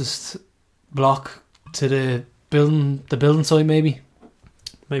closest block to the building site. Maybe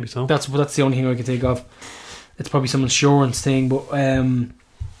Maybe so. that's the only thing I can think of. It's probably some insurance thing, but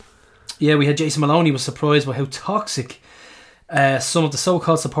yeah, we had Jason Maloney was surprised by how toxic some of the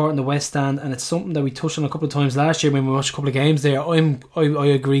so-called support in the West Stand, and it's something that we touched on a couple of times last year when we watched a couple of games there. I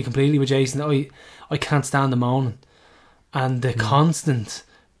agree completely with Jason. I can't stand the moaning and the constant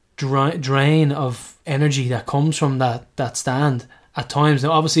drain of energy that comes from that stand at times.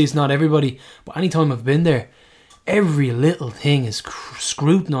 Now obviously it's not everybody, but anytime I've been there, every little thing is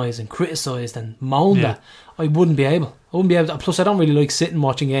scrutinised and criticised and moaned at. I wouldn't be able to. Plus I don't really like sitting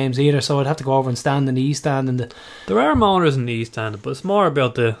watching games either, so I'd have to go over and stand in the East Stand and There are moaners in the East Stand, but it's more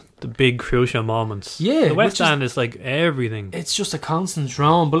about the big crucial moments. Yeah, the West which Stand is like everything. it's just a constant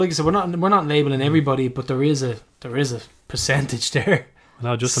drone. But like I said, we're not labelling everybody, but there is a percentage there.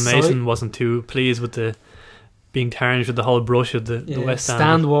 No, Justin Sorry. Mason wasn't too pleased with the being tarnished with the whole brush of the West Stand.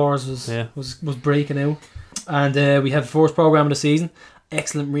 Stand wars was breaking out, and we had the first program of the season.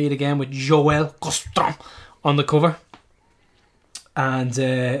 Excellent read again with Joel Costron on the cover, and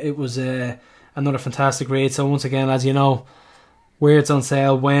it was another fantastic read. So once again, as you know, where it's on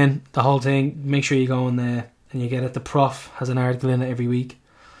sale, when the whole thing, make sure you go in there and you get it. The Prof has an article in it every week.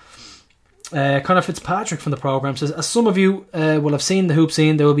 Connor Fitzpatrick from the programme says, as some of you will have seen the Hoop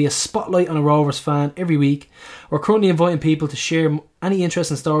Scene, there will be a spotlight on a Rovers fan every week. We're currently inviting people to share any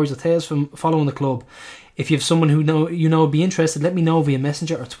interesting stories or tales from following the club. If you have someone who would be interested, let me know via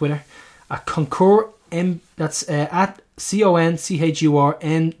Messenger or Twitter at Concur that's at CONCHURNGP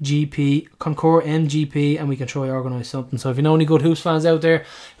Concur MGP, and we can try organise something. So if you know any good Hoops fans out there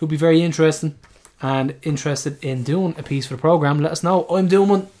who'd be very interested in doing a piece for the programme, let us know. I'm doing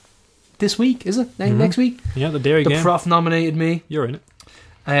one this week, is it? Next week? Yeah, the Dairy The game. Prof nominated me. You're in it.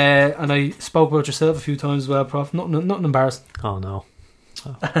 And I spoke about yourself a few times as well, Prof. Nothing embarrassing. Oh no.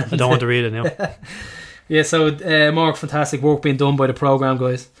 I don't want to read it now. Yeah, so more fantastic work being done by the programme,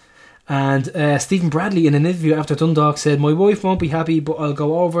 guys. And Stephen Bradley in an interview after Dundalk said, my wife won't be happy, but I'll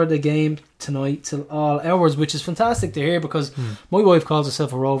go over the game tonight till all hours, which is fantastic to hear because my wife calls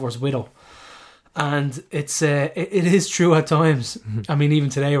herself a Rovers widow. And it is true at times. I mean, even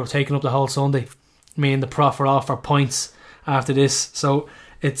today we're taking up the whole Sunday. Me and the Prof are off for points after this. So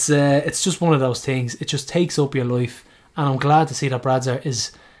it's just one of those things. It just takes up your life. And I'm glad to see that Bradzer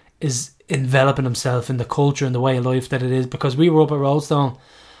is enveloping himself in the culture and the way of life that it is, because we were up at Roadstone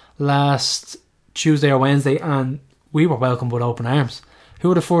last Tuesday or Wednesday and we were welcomed with open arms. Who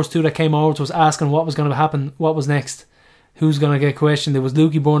were the first two that came over to us asking what was going to happen, what was next, who's going to get questioned? It was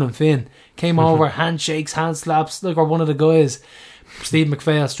Lukey Byrne and Finn. Came over, handshakes, hand slaps, like we're one of the guys. Steve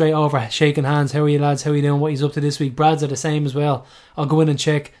McPhail straight over, shaking hands. How are you lads? How are you doing? What he's up to this week? Brad's are the same as well. I'll go in and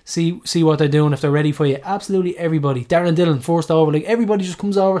check, see what they're doing, if they're ready for you. Absolutely everybody. Darren Dillon first over, like everybody just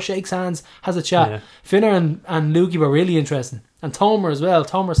comes over, shakes hands, has a chat. Yeah. Finner and Lukey were really interesting, and Tomer as well.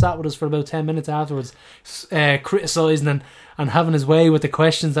 Tomer sat with us for about 10 minutes afterwards, criticising and having his way with the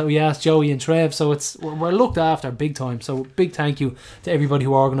questions that we asked Joey and Trev. So we're looked after big time. So big thank you to everybody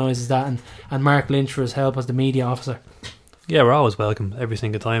who organises that, and Mark Lynch for his help as the media officer. Yeah, we're always welcome every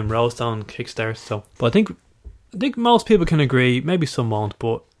single time. Roadstone, Kickstart. So, but I think most people can agree. Maybe some won't,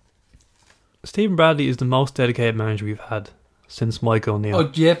 but Stephen Bradley is the most dedicated manager we've had since Michael O'Neill.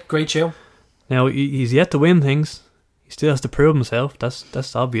 Oh yeah, great show. Now he's yet to win things. He still has to prove himself.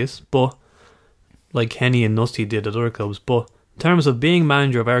 That's obvious. But like Kenny and Nusty did at other clubs. But in terms of being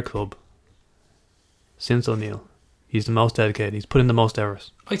manager of our club since O'Neill, he's the most dedicated. He's put in the most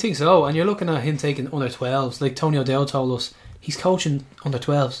hours. I think so. And you're looking at him taking under 12s. Like Tony O'Dell told us, he's coaching under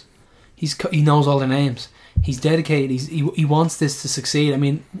 12s. He knows all their names. He's dedicated. He wants this to succeed. I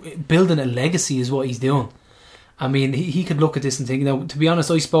mean, building a legacy is what he's doing. I mean, he could look at this and think, now, to be honest,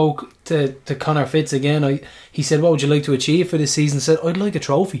 I spoke to Connor Fitz again. He said, what would you like to achieve for this season? I said, I'd like a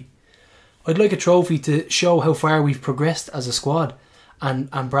trophy. I'd like a trophy to show how far we've progressed as a squad. And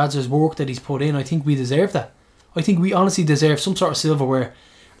Brad's work that he's put in, I think we deserve that. I think we honestly deserve some sort of silverware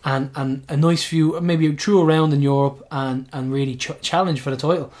and a nice few, maybe a true round in Europe and really challenge for the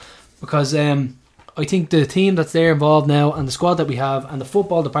title. Because I think the team that's there involved now and the squad that we have and the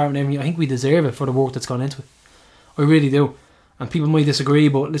football department and everything, I think we deserve it for the work that's gone into it. I really do. And people might disagree,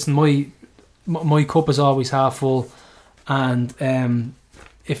 but listen, my cup is always half full, and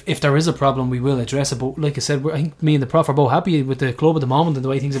if there is a problem, we will address it. But like I said, I think me and the Prof are both happy with the club at the moment and the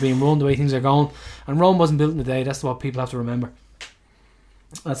way things are being run, the way things are going. And Rome wasn't built in a day. That's what people have to remember.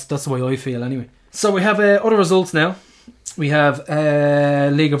 That's the way I feel anyway. So we have other results now. We have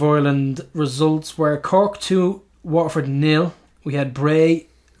League of Ireland results where Cork 2, Waterford 0. We had Bray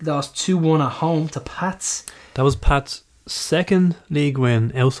lost 2-1 at home to Pats. That was Pat's second league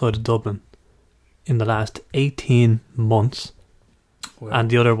win outside of Dublin in the last 18 months. Wow. And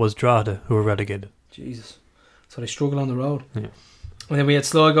the other was Drogheda, who were relegated. Jesus. So they struggle on the road. Yeah. And then we had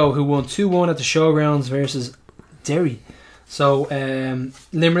Sligo, who won 2-1 at the Showgrounds versus Derry. So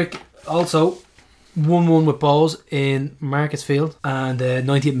Limerick also 1-1 with Bowes in Marketsfield, and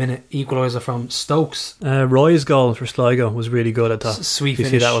 90th minute equaliser from Stokes. Roy's goal for Sligo was really good at that. Sweet you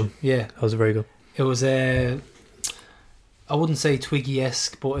finish. see that one? Yeah. That was very good. It was I wouldn't say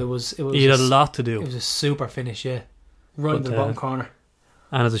Twiggy-esque, but it was He had a lot to do. It was a super finish, yeah. Right in the bottom corner.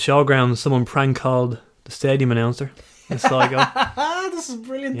 And at the Showgrounds, someone prank called the stadium announcer in Sligo. This is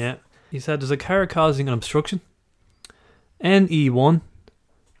brilliant. Yeah. He said there's a car causing an obstruction. NE1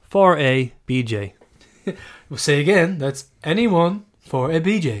 4A BJ. We'll say again, that's anyone for a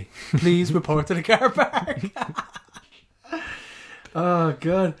BJ. Please report to the car park. Oh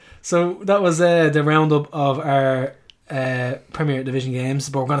god. So that was the roundup of our Premier Division games,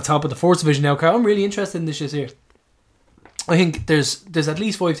 but we're going to top with the 4th Division now. Carl, I'm really interested in this year. I think there's at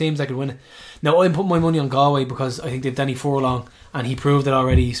least 5 teams that could win it. Now I'm putting my money on Galway because I think they've Danny Furlong and he proved it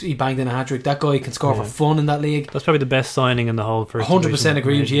already. He banged in a hat-trick. That guy can score for fun in that league. That's probably the best signing in the whole first 100%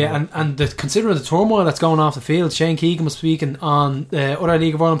 agree with you, yeah. And considering the turmoil that's going off the field, Shane Keegan was speaking on other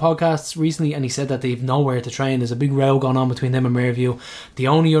League of Ireland podcasts recently, and he said that they've nowhere to train. There's a big row going on between them and Maryview. The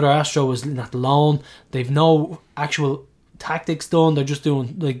only other Astro was at loan. They've no actual tactics done. They're just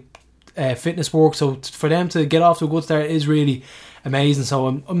doing like fitness work. So for them to get off to a good start is really amazing.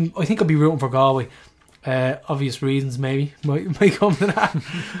 So I think I'll be rooting for Galway. Obvious reasons maybe might come to that,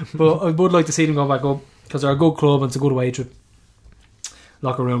 but I would like to see them go back up because they're a good club and it's a good away trip,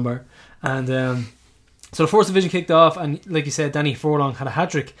 locker room bar. And so the 4th Division kicked off, and like you said, Danny Furlong had a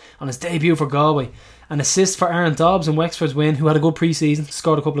hat-trick on his debut for Galway, an assist for Aaron Dobbs in Wexford's win, who had a good pre-season,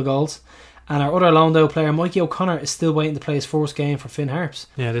 scored a couple of goals. And our other Londale player, Mikey O'Connor, is still waiting to play his first game for Finn Harps.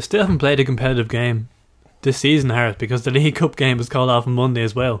 Yeah, they still haven't played a competitive game this season, Harps, because the League Cup game was called off on Monday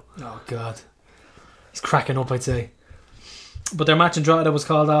as well. Oh god, he's cracking up, I'd say. But their match in Drogheda was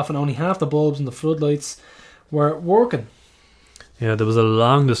called off, and only half the bulbs and the floodlights were working. Yeah, there was a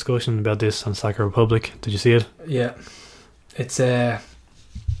long discussion about this on Soccer Republic. Did you see it? Yeah, it's I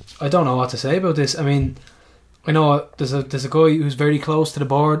don't know what to say about this. I mean, I know there's a guy who's very close to the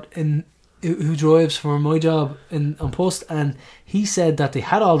board who drives for my job on Post, and he said that they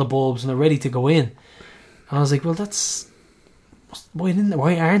had all the bulbs and they're ready to go in. And I was like, well,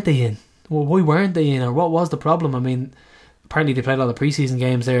 why aren't they in? Well, why weren't they in, or what was the problem? I mean, apparently they played all the pre-season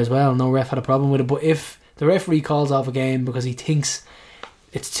games there as well. No ref had a problem with it. But if the referee calls off a game because he thinks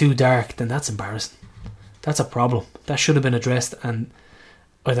it's too dark, then that's embarrassing. That's a problem. That should have been addressed, and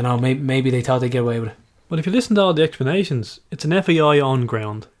I don't know, maybe they thought they'd get away with it. Well, if you listen to all the explanations, it's an FAI on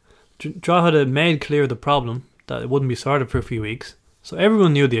ground. Drogheda made clear the problem, that it wouldn't be sorted for a few weeks, so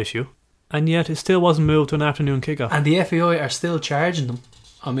everyone knew the issue, and yet it still wasn't moved to an afternoon kickoff. And the FAI are still charging them,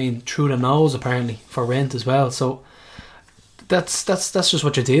 I mean, through the nose apparently, for rent as well. So that's just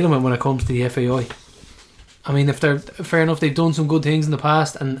what you're dealing with when it comes to the FAI. I mean, if they're fair enough, they've done some good things in the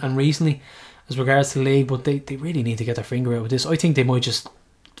past and recently as regards to the league, but they really need to get their finger out with this. I think they might just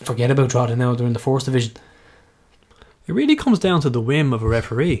forget about Drogheda now. They're in the 4th Division. It really comes down to the whim of a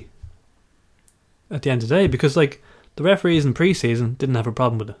referee at the end of the day, because like the referees in pre-season didn't have a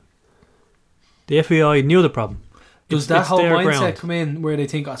problem with it. The FAI knew the problem. Does that whole mindset come in where they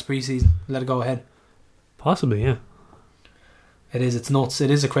think, oh, it's pre-season, let it go ahead? Possibly, yeah. It is, it's nuts.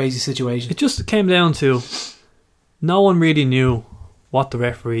 It is a crazy situation. It just came down to no one really knew what the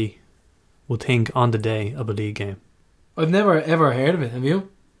referee would think on the day of a league game. I've never ever heard of it, have you?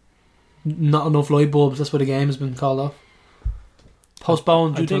 Not enough light bulbs, that's why the game has been called off.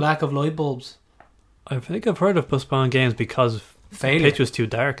 Postponed due to lack of light bulbs. I think I've heard of postponed games because the Failure. pitch was too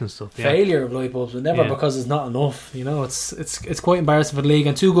dark and stuff. Yeah. Failure of light bulbs, but never Yeah. because it's not enough. You know, it's quite embarrassing for the league.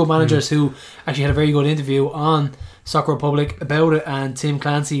 And two good managers who actually had a very good interview on Soccer Republic about it. And Tim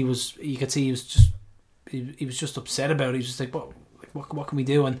Clancy you could see he was just upset about it. He was just like, what can we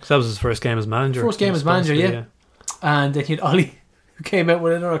do? And 'Cause that was his first game as manager. First game as manager, yeah. And then you had Ollie, who came out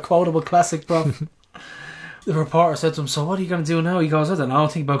with another quotable classic, bro. The reporter said to him, "So what are you going to do now?" He goes, "I don't know.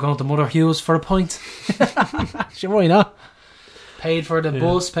 Think about going to Mother Hughes for a pint." Sure, why not? Paid for the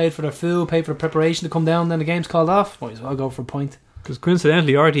bus, paid for the food, paid for the preparation to come down. Then the game's called off. Might as well go for a pint. Because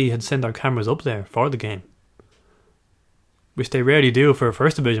coincidentally, RT had sent our cameras up there for the game, which they rarely do for a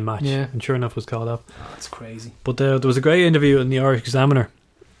first division match. Yeah. And sure enough, was called off. Oh, that's crazy. But there was a great interview in the Irish Examiner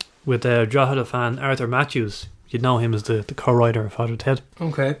with Drogheda fan Arthur Matthews. You'd know him as the co-writer of Father Ted.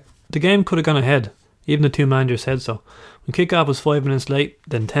 Okay. The game could have gone ahead. Even the two managers said so. When kick-off was 5 minutes late,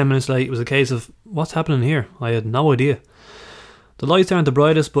 then 10 minutes late, it was a case of, what's happening here? I had no idea. The lights aren't the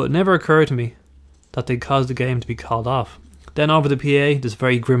brightest, but it never occurred to me that they'd caused the game to be called off. Then over the PA, this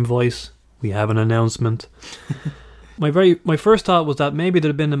very grim voice, "We have an announcement." My first thought was that maybe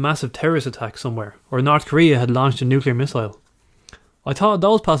there'd been a massive terrorist attack somewhere, or North Korea had launched a nuclear missile. I thought of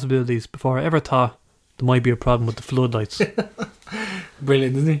those possibilities before I ever thought there might be a problem with the floodlights.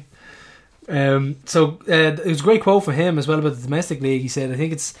 Brilliant, isn't he? It was a great quote for him as well about the domestic league. He said, "I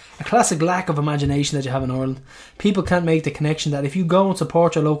think it's a classic lack of imagination that you have in Ireland. People can't make the connection that if you go and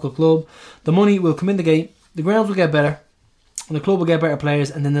support your local club, the money will come in the gate, the grounds will get better, and the club will get better players,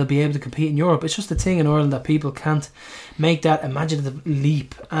 and then they'll be able to compete in Europe. It's just a thing in Ireland that people can't make that imaginative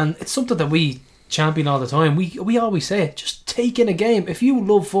leap, and it's something that we champion all the time. We always say it, just take in a game. If you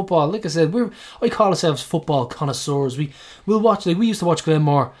love football, like I said, I call ourselves football connoisseurs. We'll watch, like we used to watch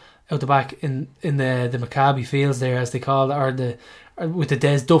Glenmore out the back in the Maccabi Fields there, as they call it, or with the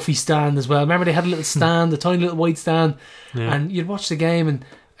Des Duffy stand as well. Remember they had a little stand, a tiny little white stand, and you'd watch the game, and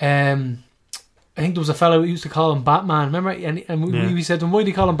I think there was a fellow who used to call him Batman. Remember? And we said to him, "Why do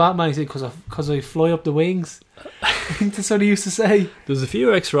you call him Batman?" He said, "Because I fly up the wings." I think that's what he used to say. There's a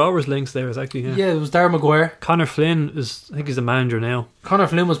few ex-Rovers links there, actually. Yeah, it was Darren Maguire. Connor Flynn I think he's the manager now. Connor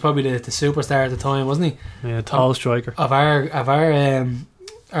Flynn was probably the superstar at the time, wasn't he? Yeah, tall striker. Of our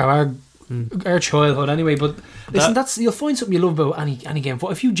childhood anyway. But listen, you'll find something you love about any game.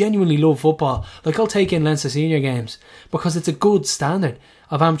 If you genuinely love football, like I'll take in Leinster senior games because it's a good standard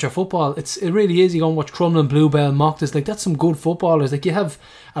of amateur football. It really is. You go and watch Crumlin, Bluebell, Mocktus, like that's some good footballers. Like you have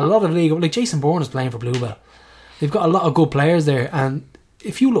a lot of league, like Jason Bourne is playing for Bluebell. They've got a lot of good players there, and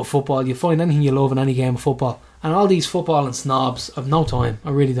if you love football, you find anything you love in any game of football. And all these footballing snobs have no time.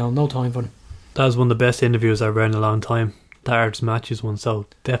 I really don't. No time for them. That was one of the best interviews I've read in a long time. The Arts Matches one, so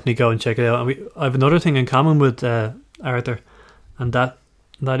definitely go and check it out. And I have another thing in common with Arthur, and that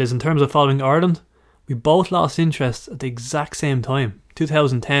is in terms of following Ireland, we both lost interest at the exact same time.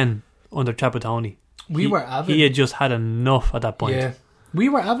 2010 under Trapattoni. We were avid. He had just had enough at that point. Yeah. We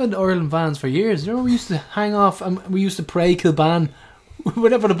were avid Ireland fans for years. You know, we used to hang off and we used to pray Kilban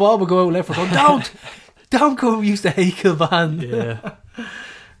whenever the ball would go out left. We're going, don't go. We used to hate Kilban. Yeah.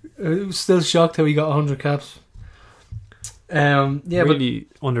 I was still shocked how he got 100 caps. Really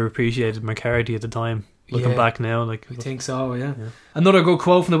underappreciated McCarthy at the time. Looking back now, I think so. Yeah. Another good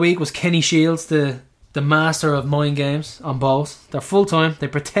quote from the week was Kenny Shields, the master of mind games on balls. They're full time. They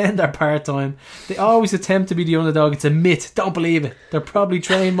pretend they're part time. They always attempt to be the underdog. It's a myth. Don't believe it. They're probably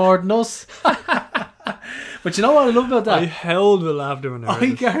trained more than us. But you know what I love about that? I howled with laughter when I heard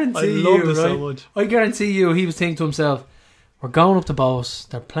I guarantee I loved it so much. I guarantee you, he was thinking to himself, "We're going up to Bows.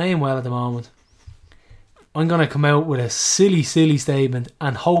 They're playing well at the moment. I'm going to come out with a silly statement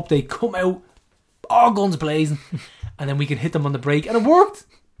and hope they come out all guns blazing and then we can hit them on the break." And it worked.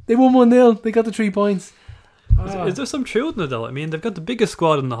 They won 1-0. They got the 3 points. Is there some truth in it though? I mean, they've got the biggest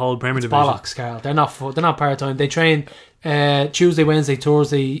squad in the whole Premier Division. Bollocks, Carl. They're not part-time. They train Tuesday, Wednesday,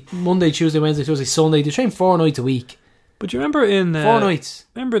 Thursday, Monday, Tuesday, Wednesday, Thursday, Sunday. They train 4 nights a week. But you remember 4 nights.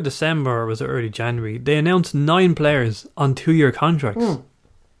 Remember December, or was it early January? They announced 9 players on 2-year contracts.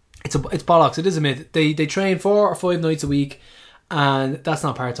 It's bollocks. It is a myth. They train 4 or 5 nights a week, and that's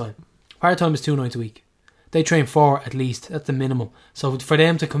not part-time. Part-time is 2 nights a week. They train 4 at least. That's the minimum. So for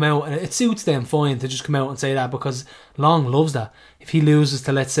them to come out, and it suits them fine to just come out and say that, because Long loves that. If he loses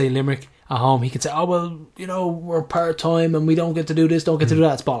to, let's say, Limerick at home, he can say, "Oh well, you know, we're part-time and we don't get to do this, don't get to do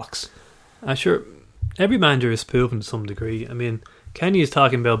that." It's bollocks. Sure, every manager is spoofing to some degree. I mean, Kenny is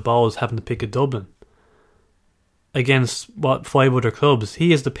talking about Bowles having to pick a Dublin against 5 other clubs.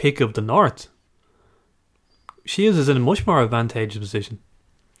 He is the pick of the North. Shields is in a much more advantageous position.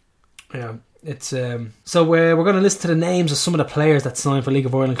 Yeah. It's so we're going to listen to the names of some of the players that signed for League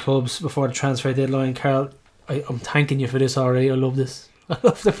of Ireland clubs before the transfer deadline. Carl, I'm thanking you for this already. I love this. I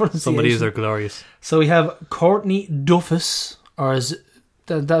love the pronunciation. Some of these are glorious. So we have Courtney Duffus, or is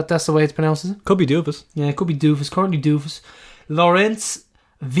that's the way it's pronounced, is it? Could be Doofus. Yeah, it could be Doofus. Courtney Doofus. Laurence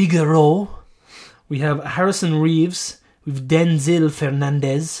Figueroa. We have Harrison Reeves. We have Denzel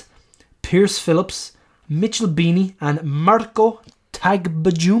Fernandez. Pierce Phillips. Mitchell Beanie. And Marco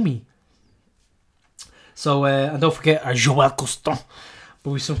Tagbajumi. So, and don't forget our Joel Coston. But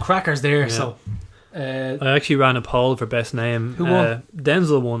we've some crackers there, so... I actually ran a poll for best name. Who won?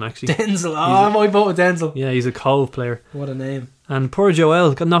 Denzel won, actually. Denzel. I might vote with Denzel. Yeah, he's a Cove player. What a name. And poor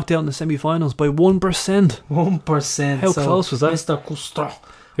Joel got knocked out in the semi-finals by 1%. 1%. How close was that? Mr. Coston.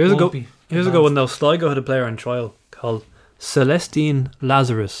 Here's a good one though. Sligo had a player on trial called Celestine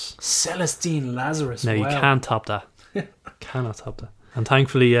Lazarus. Celestine Lazarus. Now, you can't top that. Cannot top that. And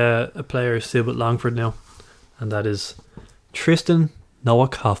thankfully, a player is still with Longford now. And that is Tristan Noah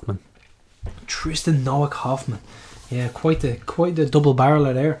Hoffman. Tristan Noah Hoffman. Yeah, quite the double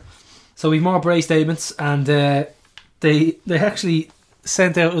barreler there. So we've more Bray statements, and they actually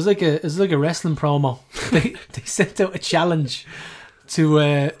sent out, it was like a wrestling promo. they sent out a challenge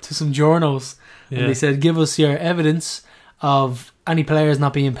to some journos, and they said, give us your evidence of any players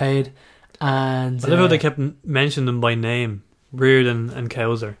not being paid. And I love how they kept mentioning them by name, Reardon and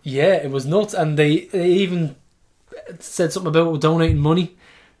Cowser. Yeah, it was nuts, and they even said something about donating money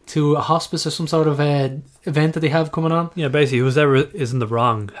to a hospice or some sort of event that they have coming on. Yeah, basically, whoever is in the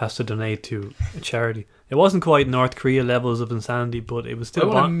wrong has to donate to a charity. It wasn't quite North Korea levels of insanity, but it was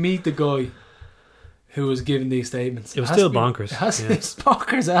still... I want to meet the guy who was giving these statements. It was still bonkers. It's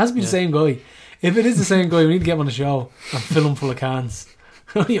bonkers. It has to be the same guy. If it is the same guy, we need to get him on the show and fill him full of cans.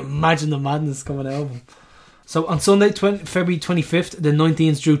 Can you imagine the madness coming out of him? So on Sunday, February 25th, the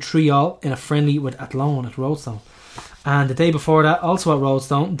 19s drew 3-3 in a friendly with Athlone at Roadstone. And the day before that, also at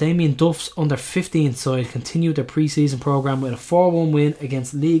Roadstone, Damien Duff's under-15 side continued their pre-season programme with a 4-1 win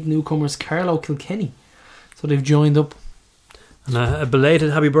against league newcomers Carlow Kilkenny. So they've joined up. And a belated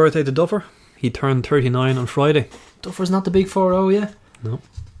happy birthday to Duffer. He turned 39 on Friday. Duffer's not the big 4-0 yet? No.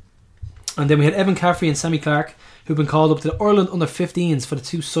 And then we had Evan Caffrey and Sammy Clark, who've been called up to the Ireland under-15s for the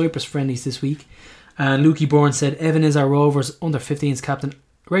 2 Cyprus friendlies this week. And Lukey Bourne said, Evan is our Rovers under-15s captain,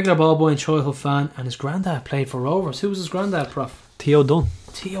 regular ball boy and childhood fan, and his granddad played for Rovers. Who was his granddad, Prof? Theo Dunn.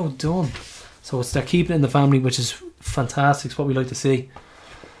 Theo Dunn. So they're keeping it in the family, which is fantastic. It's what we like to see.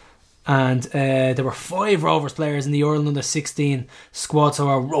 And there were 5 Rovers players in the Ireland under-16 squad, so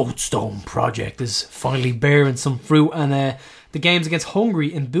our Roadstone project is finally bearing some fruit. And the games against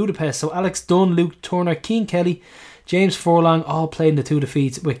Hungary in Budapest, so Alex Dunn, Luke Turner, Keane Kelly, James Furlong all played in the 2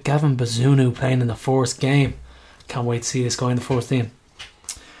 defeats, with Gavin Bazunu playing in the first game. Can't wait to see this guy in the first team.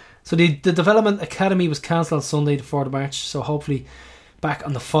 So the Development Academy was cancelled on Sunday, the 4th of March, so hopefully back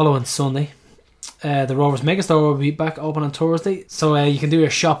on the following Sunday. The Rovers Megastore will be back open on Thursday, so you can do your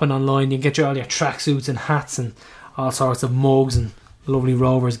shopping online. You can get all your tracksuits and hats and all sorts of mugs and lovely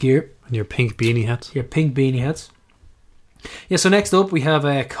Rovers gear. And your pink beanie hats. Your pink beanie hats. Yeah, so next up we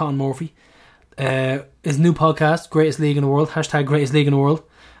have Con Murphy. His new podcast, Greatest League in the World, hashtag Greatest League in the World.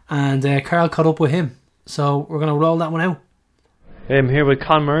 And Carl caught up with him, so we're going to roll that one out. I'm here with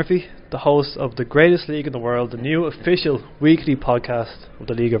Con Murphy, the host of the Greatest League in the World, the new official weekly podcast of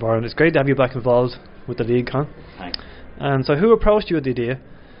the League of Ireland. It's great to have you back involved with the league, Con. Thanks. And so who approached you with the idea?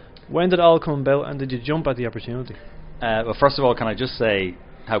 When did it all come about, and did you jump at the opportunity? Well, first of all, can I just say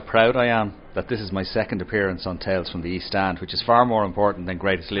how proud I am that this is my second appearance on Tales from the East Stand, which is far more important than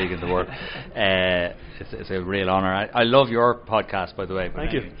Greatest League in the World. It's a real honour. I love your podcast, by the way.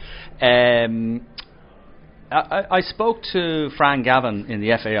 Thank you. I spoke to Fran Gavin in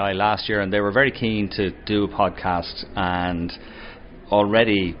the FAI last year, and they were very keen to do a podcast, and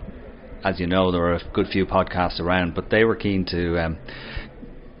already, as you know, there were a good few podcasts around, but they were keen to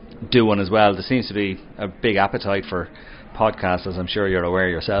do one as well. There seems to be a big appetite for podcasts, as I'm sure you're aware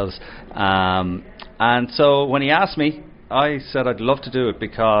yourselves, and so when he asked me, I said I'd love to do it,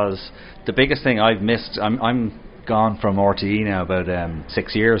 because the biggest thing I've missed, I'm gone from RTE now about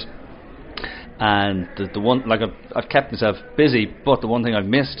 6 years, and the one, like, I've kept myself busy, but the one thing I've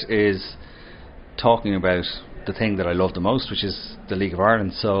missed is talking about the thing that I love the most, which is the League of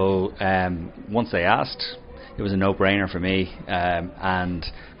Ireland. So once they asked, it was a no-brainer for me, and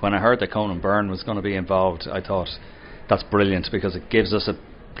when I heard that Conan Byrne was going to be involved, I thought that's brilliant, because it gives us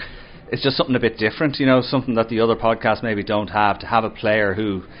it's just something a bit different, you know, something that the other podcasts maybe don't have, to have a player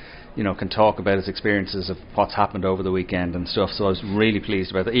who, you know, can talk about his experiences of what's happened over the weekend and stuff. So I was really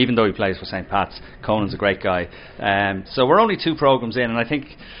pleased about that, even though he plays for St. Pat's. Conan's a great guy. So we're only 2 programmes in, and I think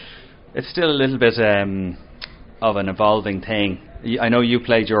It's still a little bit of an evolving thing. I know you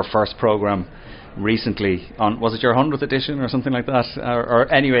played your first programme recently on, was it your 100th edition or something like that,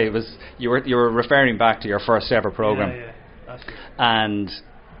 or anyway, it was you were referring back to your first ever programme. And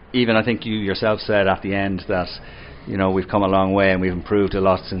even I think you yourself said at the end that, you know, we've come a long way and we've improved a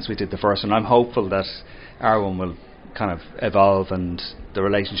lot since we did the first one. I'm hopeful that our one will kind of evolve and the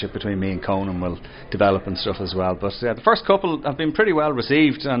relationship between me and Conan will develop and stuff as well. But the first couple have been pretty well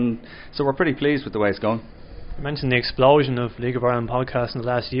received, and so we're pretty pleased with the way it's going. You mentioned the explosion of League of Ireland podcasts in the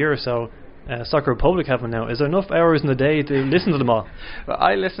last year or so. Soccer Republic have them now. Is there enough hours in the day to listen to them all? Well,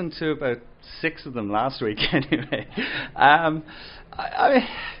 I listened to about 6 of them last week anyway.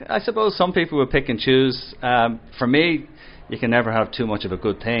 I suppose some people would pick and choose. For me, you can never have too much of a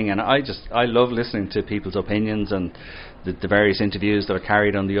good thing, and I love listening to people's opinions and the various interviews that are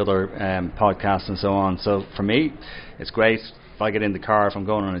carried on the other podcasts and so on. So for me, it's great. If I get in the car, if I'm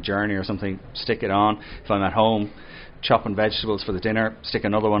going on a journey or something, stick it on. If I'm at home chopping vegetables for the dinner, stick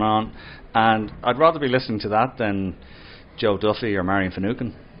another one on, and I'd rather be listening to that than Joe Duffy or Marion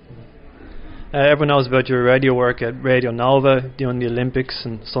Finucane. Everyone knows about your radio work at Radio Nova, doing the Olympics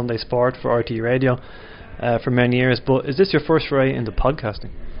and Sunday Sport for RT Radio for many years, but is this your first foray into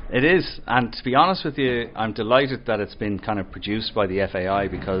podcasting? It is, and to be honest with you, I'm delighted that it's been kind of produced by the FAI,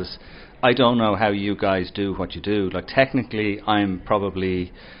 because I don't know how you guys do what you do. Like, technically, I'm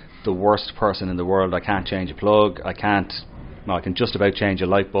probably the worst person in the world. I can't change a plug, I can just about change a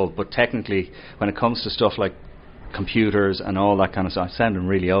light bulb, but technically, when it comes to stuff like computers and all that kind of stuff, I'm sounding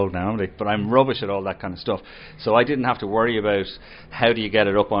really old now, but I'm rubbish at all that kind of stuff. So I didn't have to worry about how do you get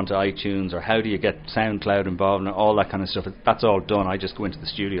it up onto iTunes or how do you get SoundCloud involved and all that kind of stuff. That's all done. I just go into the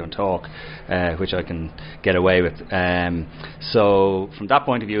studio and talk, which I can get away with. So from that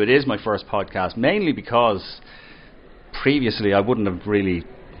point of view, it is my first podcast, mainly because previously I wouldn't have really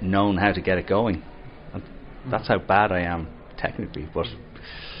known how to get it going. That's how bad I am technically. But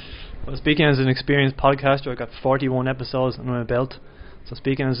well, speaking as an experienced podcaster, I got 41 episodes under my belt. So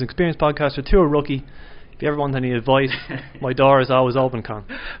speaking as an experienced podcaster to a rookie, if you ever want any advice, my door is always open, Con.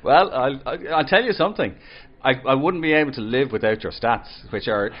 Well, I'll tell you something. I wouldn't be able to live without your stats, which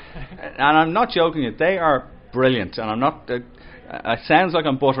are, and I'm not joking, they are brilliant. And I'm not, it sounds like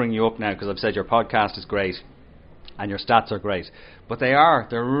I'm buttering you up now because I've said your podcast is great and your stats are great. But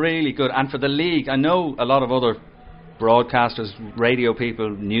they're really good. And for the league, I know a lot of other broadcasters, radio people,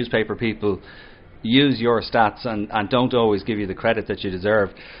 newspaper people use your stats and don't always give you the credit that you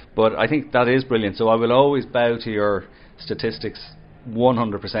deserve, but I think that is brilliant, so I will always bow to your statistics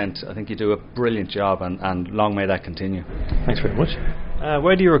 100%. I think you do a brilliant job, and long may that continue. Thanks very much.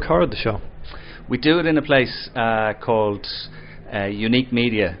 Where do you record the show? We do it in a place called Unique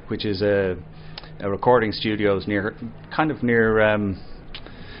Media, which is a recording studios near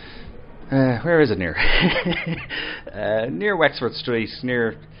where is it near? Near Wexford Street,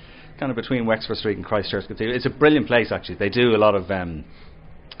 near kind of between Wexford Street and Christchurch Cathedral. It's a brilliant place, actually. They do a lot of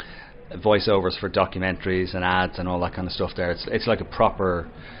voiceovers for documentaries and ads and all that kind of stuff there. It's like a proper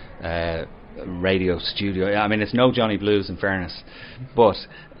radio studio. I mean, it's no Johnny Blues, in fairness, but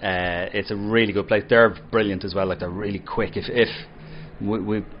it's a really good place. They're brilliant as well. Like, they're really quick.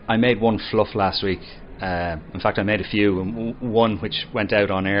 I made one fluff last week. In fact, I made a few. One which went out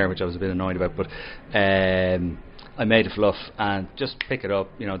on air, which I was a bit annoyed about, but I made a fluff and just pick it up.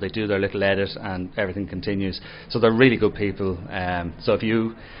 You know, they do their little edit and everything continues. So they're really good people. So if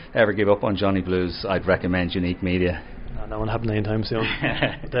you ever give up on Johnny Blues, I'd recommend Unique Media. No, that won't happen anytime soon.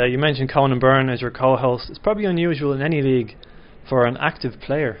 But, you mentioned Conan Byrne as your co-host. It's probably unusual in any league for an active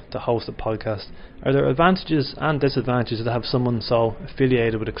player to host a podcast. Are there advantages and disadvantages to have someone so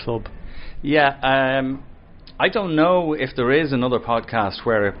affiliated with a club? Yeah, I don't know if there is another podcast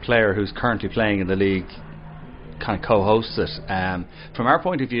where a player who's currently playing in the league kind of co-hosts it. From our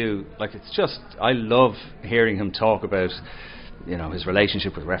point of view, like, it's just, I love hearing him talk about, you know, his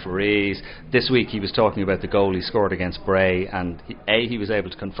relationship with referees. This week he was talking about the goal he scored against Bray, and he was able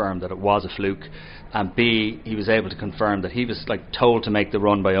to confirm that it was a fluke, and B, he was able to confirm that he was like told to make the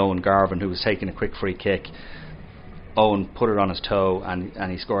run by Owen Garvin, who was taking a quick free kick. Owen put it on his toe and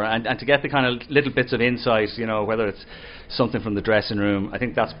he scored, and to get the kind of little bits of insight, you know, whether it's something from the dressing room, I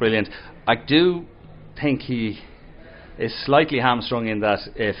think that's brilliant. I do think he is slightly hamstrung in that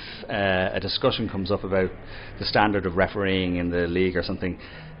if a discussion comes up about the standard of refereeing in the league or something,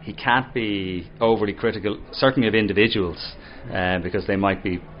 he can't be overly critical, certainly of individuals, because they might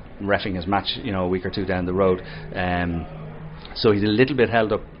be reffing his match, you know, a week or two down the road. So he's a little bit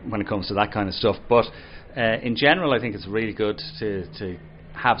held up when it comes to that kind of stuff, but in general I think it's really good to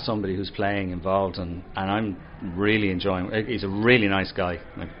have somebody who's playing involved, and I'm really enjoying. He's a really nice guy.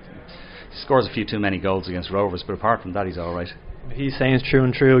 scores a few too many goals against Rovers, but apart from that, he's all right. He's saying it's true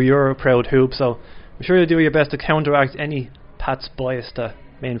and true. You're a proud Hoop, so I'm sure you'll do your best to counteract any Pat's bias that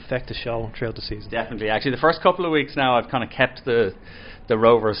may infect the show throughout the season. Definitely. Actually, the first couple of weeks now, I've kind of kept the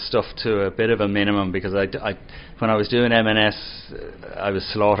Rovers stuff to a bit of a minimum, because I when I was doing M&S, I was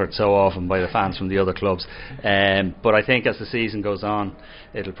slaughtered so often by the fans from the other clubs. But I think as the season goes on,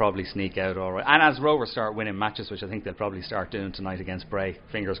 it'll probably sneak out all right. And as Rovers start winning matches, which I think they'll probably start doing tonight against Bray,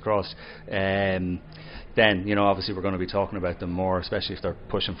 fingers crossed, then, you know, obviously we're going to be talking about them more, especially if they're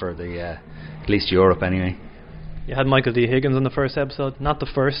pushing for the at least Europe anyway. You had Michael D. Higgins on the first episode, not the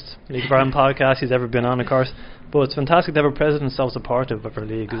first League of Ireland podcast he's ever been on, of course, but it's fantastic to have a president so supportive of our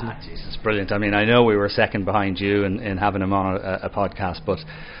league, isn't it? Jesus, brilliant. I mean, I know we were second behind you in having him on a podcast, but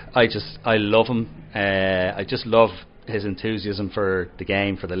I love him. I just love his enthusiasm for the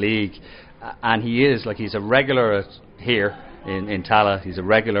game, for the league, and he's a regular at here in Tala, he's a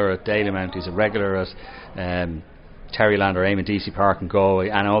regular at Dalymount, he's a regular at Terryland or Eamon Deasy Park in Galway,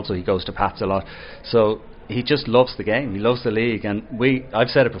 and also he goes to Pats a lot. So he just loves the game, he loves the league, and I've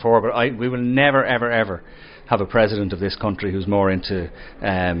said it before, but we will never ever have a president of this country who's more into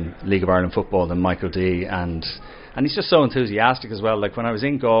League of Ireland football than Michael D, and he's just so enthusiastic as well. Like when I was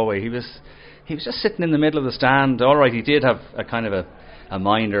in Galway, he was just sitting in the middle of the stand. Alright, he did have a kind of a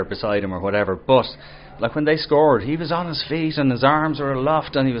minder beside him or whatever, but like when they scored, he was on his feet and his arms were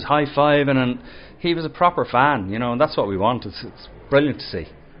aloft and he was high-fiving, and he was a proper fan, you know, and that's what we want. It's brilliant to see.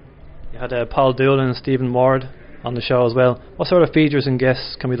 You had Paul Doolan and Stephen Ward on the show as well. What sort of features and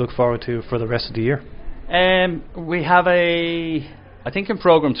guests can we look forward to for the rest of the year? We have I think in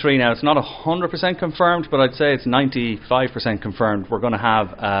programme 3 now, it's not 100% confirmed, but I'd say it's 95% confirmed. We're going to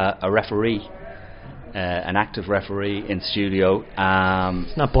have a referee, an active referee in studio.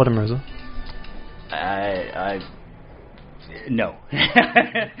 It's not Buttimer, is it? No.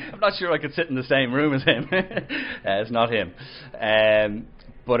 I'm not sure I could sit in the same room as him. It's not him.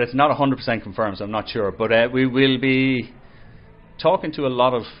 But it's not 100% confirmed, so I'm not sure. But we will be talking to a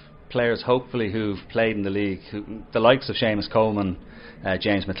lot of players, hopefully, who've played in the league, the likes of Seamus Coleman,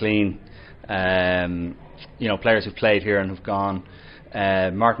 James McLean, you know, players who've played here and who've gone.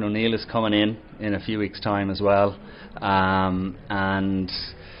 Martin O'Neill is coming in a few weeks' time as well, and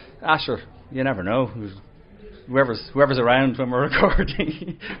Asher, you never know, whoever's around when we're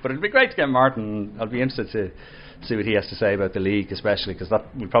recording. But it'd be great to get Martin. I'll be interested to see what he has to say about the league, especially because that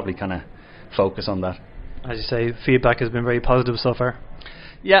we'll probably kind of focus on that. As you say, feedback has been very positive so far.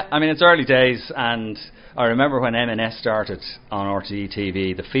 Yeah, I mean, it's early days, and I remember when M&S started on RTE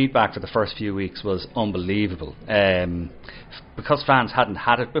TV, the feedback for the first few weeks was unbelievable. Because fans hadn't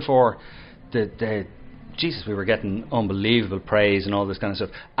had it before, Jesus, we were getting unbelievable praise and all this kind of stuff.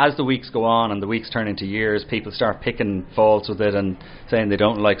 As the weeks go on and the weeks turn into years, people start picking faults with it and saying they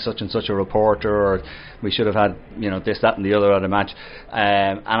don't like such and such a reporter, or we should have had, you know, this, that and the other at a match.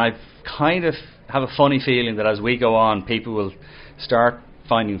 And I kind of have a funny feeling that as we go on, people will start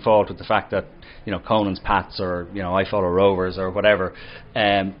finding fault with the fact that, you know, Conan's Pats, or, you know, I follow Rovers or whatever.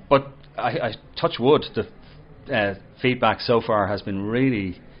 But I touch wood, the feedback so far has been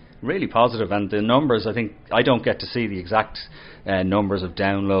really positive, and the numbers, I think I don't get to see the exact numbers of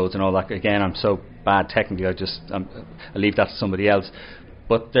downloads and all that. Again, I'm so bad technically, I leave that to somebody else,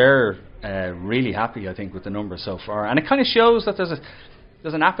 but they're really happy, I think, with the numbers so far, and it kind of shows that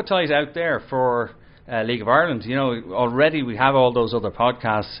there's an appetite out there for League of Ireland. You know, already we have all those other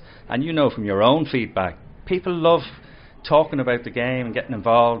podcasts, and you know from your own feedback, people love talking about the game and getting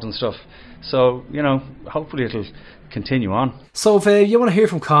involved and stuff, so, you know, hopefully it'll continue on. So if you want to hear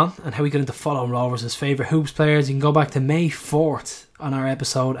from Con and how he got into following Rovers, his favourite hoops players, you can go back to May 4th on our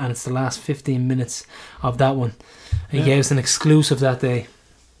episode, and it's the last 15 minutes of that one. He gave us an exclusive that day.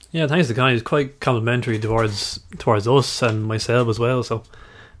 Yeah, thanks to Con. He's quite complimentary towards us and myself as well, so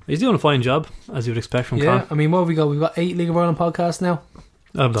he's doing a fine job, as you would expect from Con. Yeah, I mean, what have we got? We've got 8 League of Ireland podcasts now.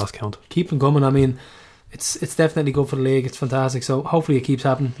 I've lost count. Keep them coming. I mean, it's definitely good for the league. It's fantastic, so hopefully it keeps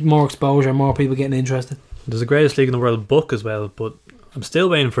happening. More exposure, more people getting interested. There's the Greatest League in the World book as well, but I'm still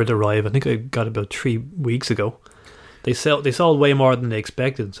waiting for it to arrive. I think I got it about 3 weeks ago. They sold way more than they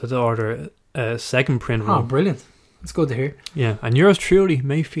expected, so I had to order a second print run. Oh, brilliant. That's good to hear. Yeah, and yours truly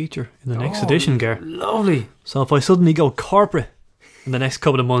may feature in the next edition, Gar. Lovely. So if I suddenly go corporate in the next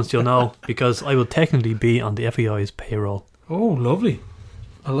couple of months, you'll know, because I will technically be on the FAI's payroll. Oh, lovely.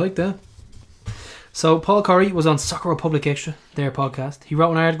 I like that. So Paul Corey was on Soccer Republic Extra, their podcast. He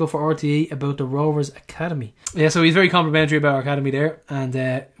wrote an article for RTE about the Rovers Academy. Yeah, so he's very complimentary about our academy there, and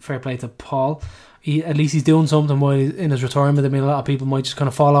fair play to Paul. At least he's doing something while he's in his retirement. I mean, a lot of people might just kind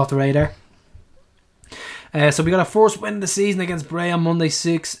of fall off the radar. So we got our first win of the season against Bray on Monday,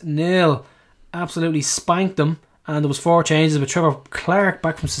 6-0. Absolutely spanked them. And there was 4 changes with Trevor Clark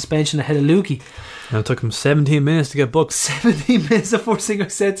back from suspension ahead of Lukey. And it took him 17 minutes to get booked. 17 minutes, the first thing I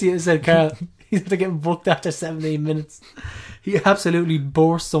said to you, I said, Carl, he's after getting booked after 17 minutes. He absolutely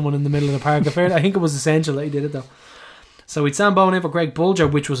burst someone in the middle of the park. I think it was essential that he did it though. So we'd Sam Bowen in for Greg Bulger,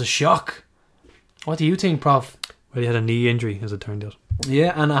 which was a shock. What do you think, Prof? Well, he had a knee injury, as it turned out.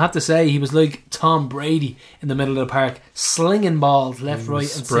 Yeah, and I have to say, he was like Tom Brady in the middle of the park, slinging balls left, right,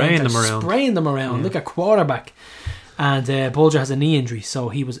 and spraying them around like a quarterback. And Bulger has a knee injury, so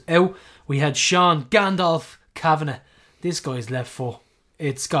he was out. We had Sean Gandalf Kavanagh. This guy's left foot,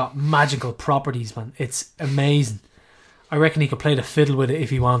 it's got magical properties, man. It's amazing. I reckon he could play the fiddle with it if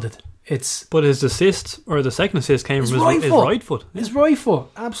he wanted. But his assist, or the second assist, came from his right foot. His right foot,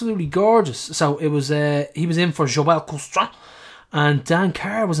 absolutely gorgeous. So it was he was in for Joel Costra, and Dan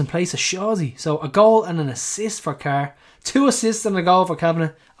Carr was in place of Shawsey. So a goal and an assist for Carr, 2 assists and a goal for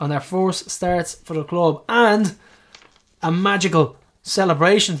Kavanagh on their first starts for the club, and a magical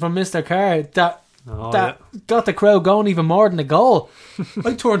celebration from Mr. Carr that got the crowd going even more than the goal.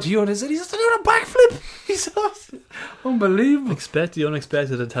 I turned to you and I said, he's just doing a backflip. He's unbelievable. Expect the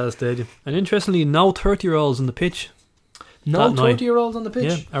unexpected at Tala Stadium. And interestingly, no 30-year-olds on the pitch. No 30-year-olds on the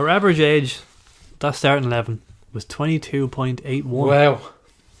pitch? Yeah, our average age, that starting 11, was 22.81. Wow.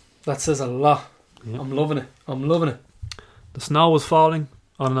 That says a lot. Yeah. I'm loving it. The snow was falling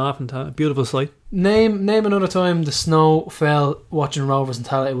on and off in Tala. Beautiful sight. Name another time the snow fell watching Rovers in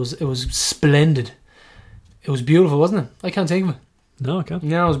Tala. It was splendid. It was beautiful, wasn't it? I can't think of it. No, I can't.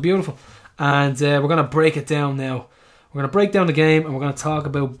 Yeah, it was beautiful. And we're going to break it down now. We're going to break down the game and we're going to talk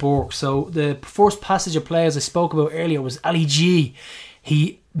about Burke. So the first passage of play, as I spoke about earlier, was Ali G.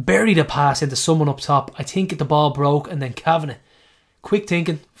 He buried a pass into someone up top. I think the ball broke, and then Kavanagh, quick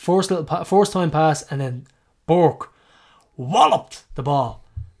thinking, first time pass, and then Burke walloped the ball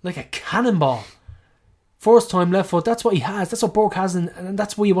like a cannonball. First time left foot, that's what he has. That's what Burke has, and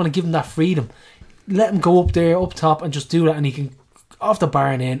that's why you want to give him that freedom. Let him go up there, up top, and just do that, and he can, off the bar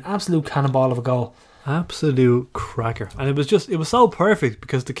and in, absolute cannonball of a goal. Absolute cracker. And it was so perfect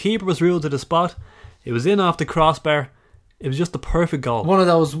because the keeper was ruled to the spot. It was in off the crossbar. It was just the perfect goal. One of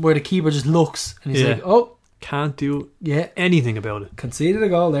those where the keeper just looks and he's like, oh, can't do anything about it. Conceded a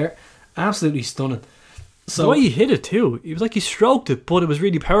goal there. Absolutely stunning. So the way he hit it too, it was like he stroked it, but it was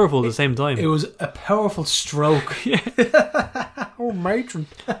really powerful at the same time. It was a powerful stroke. Oh, matron.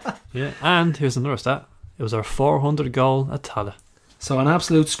 Yeah, and here's another stat. It was our 400 goal at Tala. So an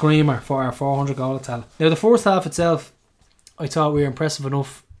absolute screamer for our 400 goal at Tala. Now the first half itself, I thought we were impressive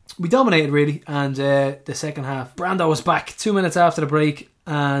enough. We dominated really, and the second half, Brando was back 2 minutes after the break,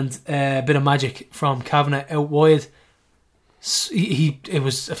 and a bit of magic from Kavanagh out wide. It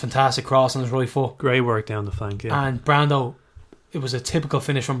was a fantastic cross on his right foot. Great work down the flank, yeah. And Brando, it was a typical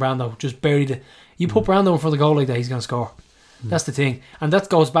finish from Brando. Just buried it. You put Brando in front of the goal like that, he's going to score. That's the thing. And that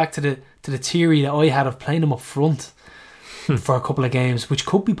goes back to the theory that I had of playing him up front for a couple of games, which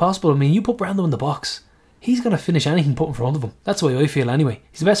could be possible. I mean, you put Brando in the box, he's going to finish anything put in front of him. That's the way I feel anyway.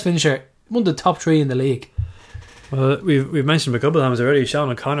 He's the best finisher, one of the top 3 in the league. Well, we've mentioned him a couple of times already. Sean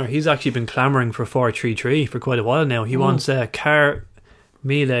O'Connor, he's actually been clamouring for 4-3-3 for quite a while now. He wants Carr,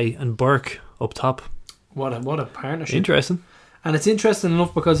 Mealy and Burke up top. What a partnership. Interesting. And it's interesting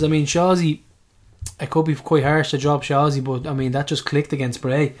enough because, I mean, Shawsey, it could be quite harsh to drop Shawsey, but I mean, that just clicked against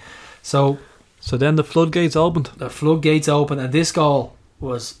Bray. So then the floodgates opened. The floodgates opened, and this goal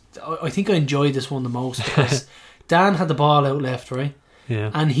was, I think I enjoyed this one the most because Dan had the ball out left, right?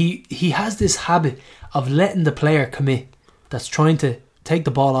 Yeah. And he has this habit of letting the player commit that's trying to take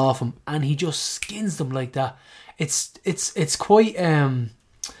the ball off him, and he just skins them like that. It's quite I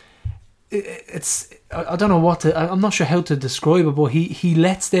don't know what to, I'm not sure how to describe it, but he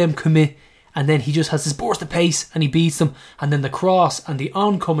lets them commit, and then he just has this burst of pace and he beats them, and then the cross and the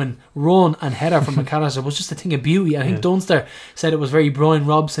oncoming run and header from McAllister was just a thing of beauty. I think Dunster said it was very Brian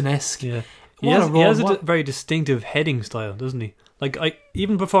Robson-esque. Yeah. He has a very distinctive heading style, doesn't he? Like,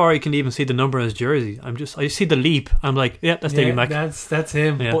 even before I can even see the number on his jersey, I see the leap. I'm like, yeah, that's Davy Mack. That's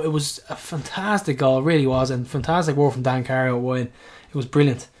him. Yeah. But it was a fantastic goal, it really was, and fantastic work from Dan Carr out wide. It was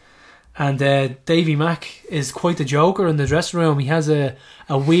brilliant. And Davy Mack is quite the joker in the dressing room. He has a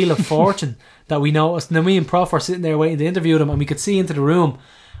wheel of fortune that we noticed. And then me and Prof were sitting there waiting to interview him, and we could see into the room,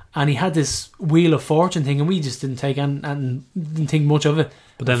 and he had this wheel of fortune thing, and we just didn't take and didn't think much of it.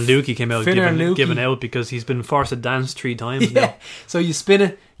 But then Lukey came out giving out because he's been forced to dance 3 times now. So you spin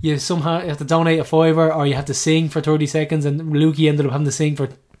it, you have to donate a $5, or you have to sing for 30 seconds, and Lukey ended up having to sing for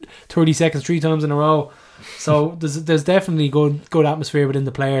 30 seconds 3 times in a row. So there's definitely good atmosphere within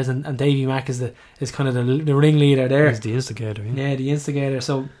the players, and Davy Mack is kind of the ringleader there. He's the instigator. Yeah, the instigator.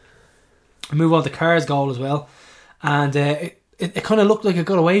 So we move on to Carr's goal as well, and it kind of looked like it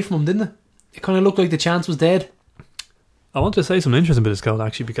got away from him, didn't it? It kind of looked like the chance was dead. I want to say something interesting about this goal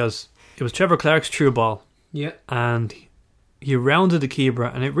actually, because it was Trevor Clark's true ball. Yeah. And he rounded the keeper,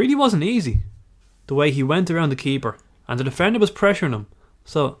 and it really wasn't easy the way he went around the keeper, and the defender was pressuring him.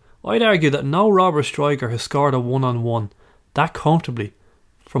 So I'd argue that no robber striker has scored a 1-on-1 that comfortably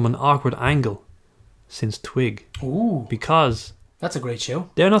from an awkward angle since Twig. Ooh, because that's a great show.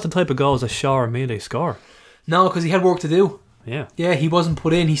 they're not the type of goals that Shaw or Mealy score. No, because he had work to do. Yeah, he wasn't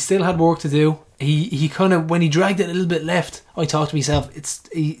put in. He still had work to do. He kind of, when he dragged it a little bit left, I thought to myself,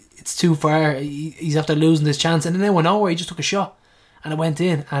 it's too far. He's after losing this chance, and then it went nowhere. He just took a shot, and it went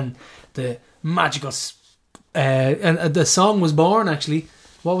in. And the magical, and the song was born. Actually,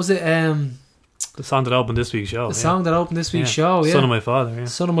 what was it? the song that opened this week's show. The song that opened this week's show. Yeah, Son of My Father. Yeah.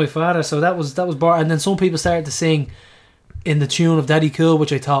 Son of My Father. So that was born, and then some people started to sing in the tune of Daddy Cool,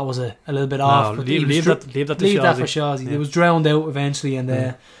 which I thought was a little bit off. But leave that for Shawsey. Yeah. It was drowned out eventually,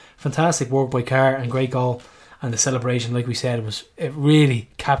 and fantastic work by Carr and great goal. And the celebration, like we said, it really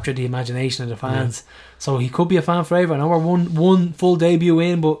captured the imagination of the fans. Yeah. So he could be a fan favourite. I know we're one full debut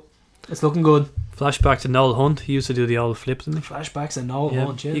in, but it's looking good. Flashback to Noel Hunt. He used to do the old flips, didn't he? Flashbacks to Noel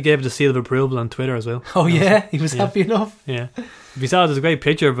Hunt, yeah. He gave it a seal of approval on Twitter as well. Oh yeah, he was happy enough. Yeah. If you saw, there's a great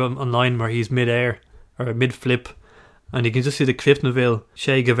picture of him online where he's mid-air or mid-flip, and you can just see the Cliftonville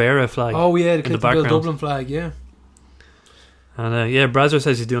Che Guevara flag. Oh yeah, the Cliftonville Dublin flag, yeah. And Brazer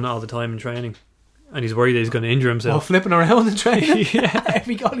says he's doing it all the time in training, and he's worried that he's going to injure himself. Oh, flipping around in training. Yeah.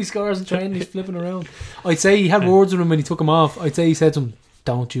 Every goal he scores in training, he's flipping around. I'd say he had words with him when he took him off. I'd say he said to him,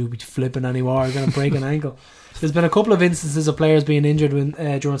 "Don't you be flipping anymore, you're going to break an ankle." There's been a couple of instances of players being injured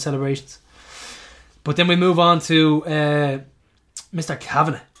during celebrations. But then we move on to Mr.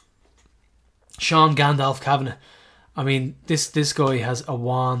 Kavanagh, Sean Gandalf Kavanagh. I mean, this guy has a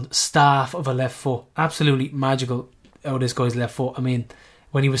wand, staff of a left foot. Absolutely magical out of this guy's left foot. I mean,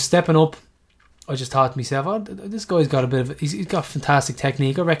 when he was stepping up, I just thought to myself, this guy's got a bit of... He's got fantastic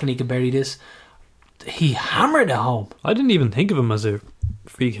technique. I reckon he can bury this. He hammered it home. I didn't even think of him as a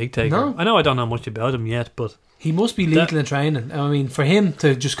free kick taker. No. I know I don't know much about him yet, but... He must be lethal in training. I mean, for him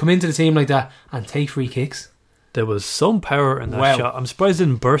to just come into the team like that and take free kicks. There was some power in that shot. I'm surprised it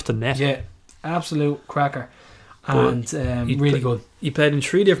didn't burst the net. Yeah, absolute cracker. And really good. He played in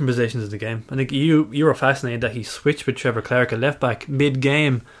 3 different positions in the game. I think you were fascinated that he switched with Trevor Clark at left back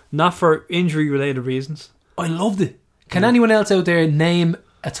mid-game, not for injury-related reasons. I loved it. Can anyone else out there name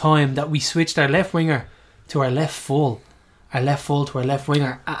a time that we switched our left winger to our left full to our left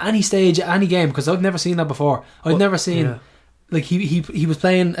winger at any stage, at any game? Because I've never seen that before. I've never seen like he was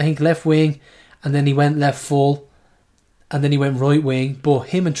playing, I think, left wing, and then he went left full, and then he went right wing. But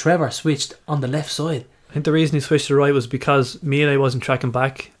him and Trevor switched on the left side. I think the reason he switched to right was because Mealy wasn't tracking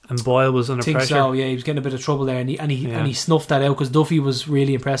back and Boyle was under pressure. So yeah, he was getting a bit of trouble there, and he snuffed that out because Duffy was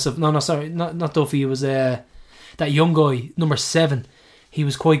really impressive. No, sorry, not Duffy. It was that young guy, number 7. He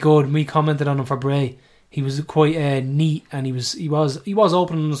was quite good. And we commented on him for Bray. He was quite neat, and he was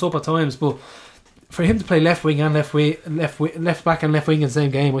opening us up at times. But for him to play left wing and left back and left wing in the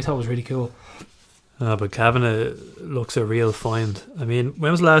same game, I thought was really cool. But Kavanagh looks a real find. I mean,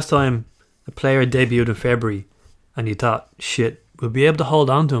 when was the last time a player debuted in February and you thought, shit, we'll be able to hold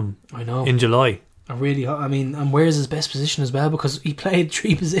on to him? I know. In July. And where's his best position as well? Because he played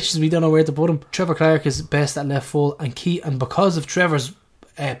 3 positions, we don't know where to put him. Trevor Clark is best at left full and key, and because of Trevor's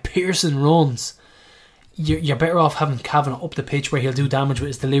piercing runs, you're better off having Kavanagh up the pitch where he'll do damage with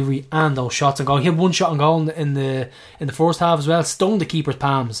his delivery and those shots and goal. He had 1 shot on goal in the first half as well, stung the keeper's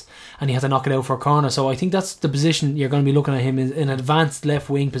palms, and he had to knock it out for a corner. So I think that's the position you're going to be looking at him in an advanced left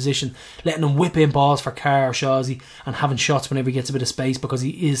wing position, letting him whip in balls for Carr or Shawsey and having shots whenever he gets a bit of space, because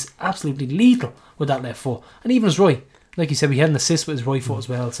he is absolutely lethal with that left foot. And even his right, like you said, we had an assist with his right foot as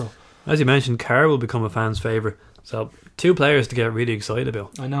well. So as you mentioned, Carr will become a fan's favourite. So 2 players to get really excited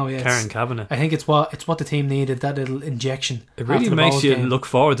about. I know, yeah. Carr and Kavanagh. I think it's what the team needed, that little injection. It really makes you look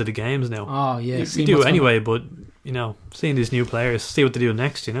forward to the games now. Oh yeah, you do anyway, but seeing these new players, see what they do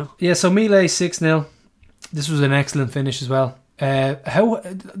next. Yeah. So Mealy 6-0. This was an excellent finish as well.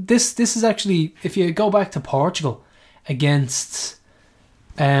 This is actually, if you go back to Portugal against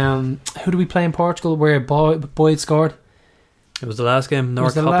who do we play in Portugal where Boyd scored? It was the last game. I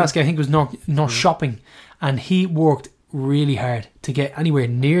think it was North Shopping. And he worked really hard to get anywhere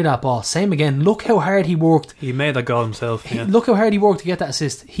near that ball. Same again. Look how hard he worked. He made that goal himself. Yeah. Look how hard he worked to get that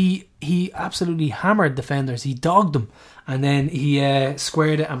assist. He absolutely hammered defenders. He dogged them, and then he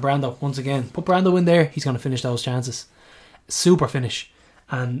squared it. And Brando once again put Brando in there. He's going to finish those chances. Super finish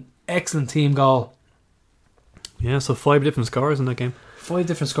and excellent team goal. Yeah, so 5 different scores in that game. 5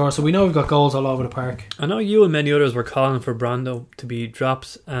 different scores. So we know we've got goals all over the park. I know you and many others were calling for Brando to be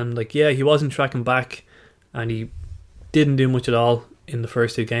dropped, and he wasn't tracking back, and he didn't do much at all in the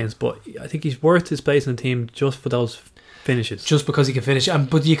first 2 games. But I think he's worth his place in the team just for those finishes. Just because he can finish.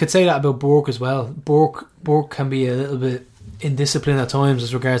 But you could say that about Bork as well. Bork can be a little bit indisciplined at times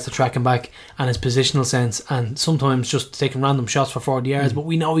as regards to tracking back and his positional sense, and sometimes just taking random shots for 40 yards. But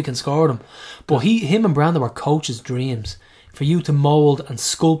we know he can score them. But him and Brando are coaches' dreams. For you to mould and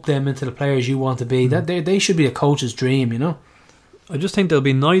sculpt them into the players you want to be, that they should be a coach's dream, you know. I just think they'll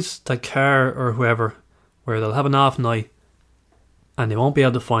be nice that Carr or whoever, where they'll have an off night and they won't be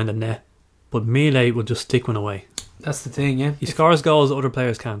able to find a net, but Mealy will just stick one away. That's the thing, yeah. He scores goals that other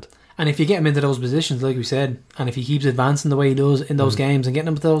players can't. And if you get him into those positions, like we said, and if he keeps advancing the way he does in those games and getting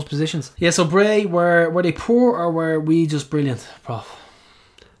him to those positions. Yeah, so Bray, were they poor or were we just brilliant, Prof?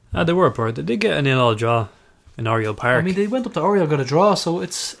 They were poor. They did get a 0-0 draw in Oriel Park. I mean, they went up to Oriel, got a draw, so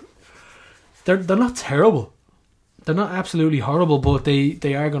they're not terrible. They're not absolutely horrible, but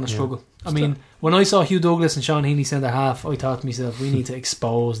they are going to struggle. I mean, when I saw Hugh Douglas and Sean Heaney centre half, I thought to myself, we need to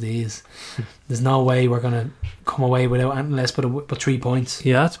expose these. There's no way we're going to come away without anything less but 3 points.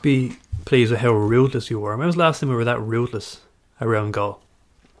 You have to be pleased with how ruthless you were. When was the last time we were that ruthless around goal?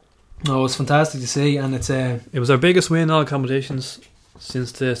 No, it's fantastic to see, and it was our biggest win in all competitions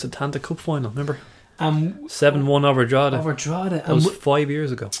since the Setanta Cup final, remember? 7-1 over Drogheda. That was 5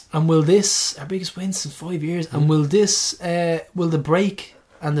 years ago. And will this, our biggest win since 5 years, and will this, will the break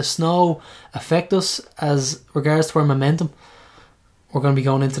and the snow affect us as regards to our momentum? We're going to be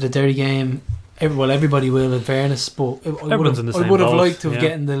going into the Derry game. Everybody will, in fairness, but everyone's in the same I would have boat, liked to have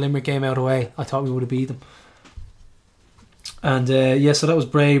gotten the Limerick game out of the way. I thought we would have beat them. And so that was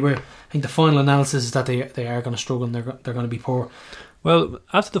Bray. I think the final analysis is that they are going to struggle and they're going to be poor. Well,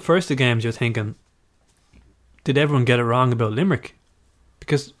 after the first 2 games, you're thinking, did everyone get it wrong about Limerick?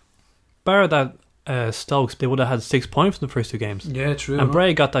 Because bar that Stokes, they would have had 6 points from the first 2 games. Yeah, true. And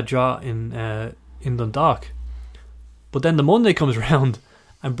Bray got that draw in Dundalk. But then the Monday comes around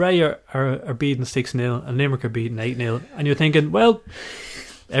and Bray are beating 6-0 and Limerick are beating 8-0, and you're thinking, well,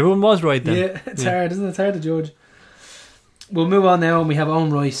 everyone was right then. Yeah, it's hard, isn't it? It's hard to judge. We'll move on now, and we have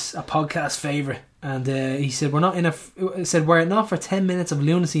Owen Rice, a podcast favourite, and he said, were it not for 10 minutes of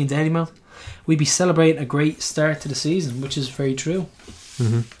lunacy in Dalymount, we'd be celebrating a great start to the season, which is very true.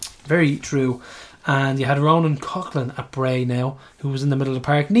 Very true. And you had Ronan Coughlin at Bray now, who was in the middle of the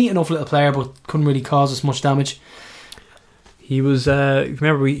park. Neat enough little player, but couldn't really cause us much damage. He was,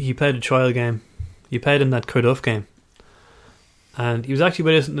 remember he played a trial game. He played in that Carduff game. And he was actually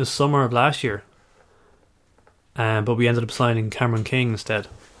with us in the summer of last year. But we ended up signing Cameron King instead.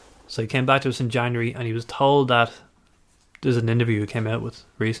 So he came back to us in January, and he was told that, there's an interview he came out with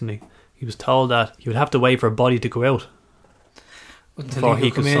recently, he was told that he would have to wait for a body to go out before he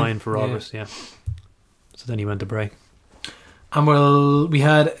could sign for Rovers. Yeah. So then he went to Bray. And we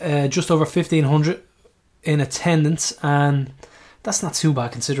had just over 1,500 in attendance, and that's not too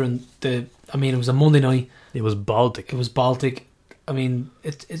bad considering it was a Monday night. It was Baltic. I mean,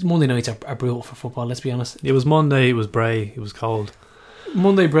 it's Monday nights are brutal for football, let's be honest. It was Monday, it was Bray, it was cold.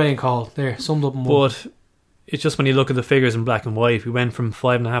 Monday, Bray and cold. There, summed up in one. But it's just when you look at the figures in black and white, we went from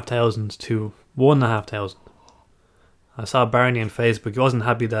 5,500 to 1,500. I saw Barney on Facebook, he wasn't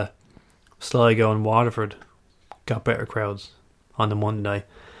happy that Sligo and Waterford got better crowds on the Monday night.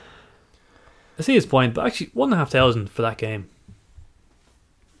 I see his point, but actually 1,500 for that game,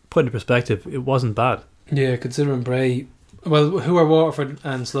 put into perspective, it wasn't bad. Yeah, considering Bray. Well, who are Waterford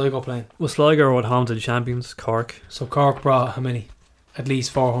and Sligo playing? Well, Sligo are at home to the champions, Cork. So Cork brought how many? At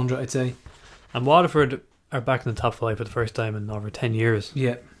least 400, I'd say. And Waterford are back in the top 5 for the first time in over 10 years.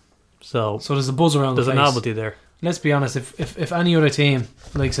 Yeah. So there's a buzz around the place. There's a novelty there. Let's be honest, if any other team,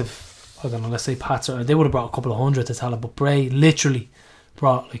 like I don't know, let's say Pats, they would have brought a couple of hundred to Tallaght, but Bray literally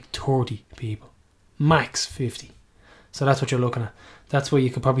brought like 30 people. Max 50. So that's what you're looking at. That's where you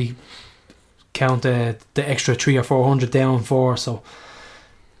could probably count the extra 300 or 400 down for. So,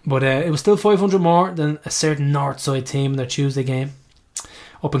 but it was still 500 more than a certain north side team in their Tuesday game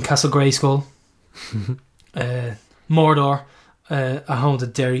up in Castle Grayskull. Mordor at home to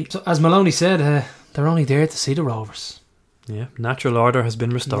Derry. So as Maloney said, they're only there to see the Rovers. Yeah, natural order has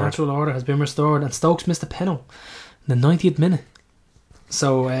been restored. And Stokes missed a penalty in the 90th minute.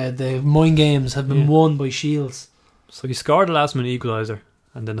 So the mind games have been won by Shields. So he scored the last minute equaliser,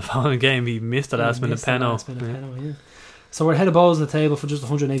 and then the following game he missed the last minute penalty. Yeah. So we're ahead of Bohs on the table for just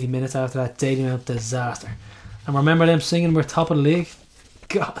 180 minutes after that Daily Mount disaster. And remember them singing we're top of the league?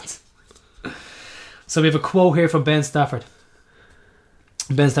 God. So we have a quote here from Ben Stafford.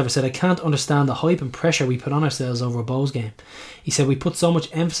 Ben Stafford said, "I can't understand the hype and pressure we put on ourselves over a Bohs game." He said, "We put so much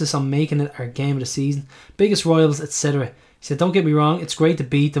emphasis on making it our game of the season, biggest rivals, etc." He said, "Don't get me wrong, it's great to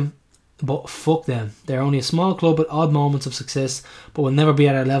beat them, but fuck them. They're only a small club with odd moments of success, but will never be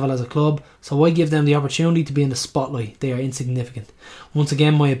at our level as a club, so why give them the opportunity to be in the spotlight? They are insignificant." Once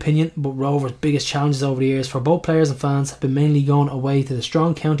again, my opinion, but Rovers' biggest challenges over the years for both players and fans have been mainly going away to the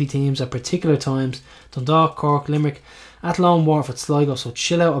strong county teams at particular times: Dundalk, Cork, Limerick, Athlone, Waterford, Sligo. So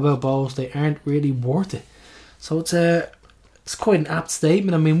chill out about Bohs, they aren't really worth it. So it's quite an apt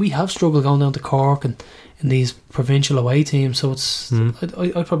statement. I mean, we have struggled going down to Cork and in these provincial away teams, so it's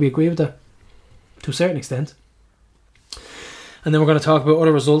I'd probably agree with that to a certain extent. And then we're going to talk about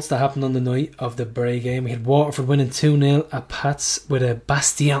other results that happened on the night of the Bray game. We had Waterford winning 2-0 at Pats with a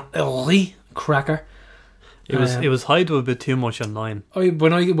Bastien Henry cracker. It was hyped a bit too much online.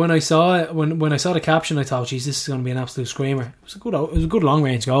 When I saw it, when I saw the caption, I thought, "Geez, this is going to be an absolute screamer." It was a good long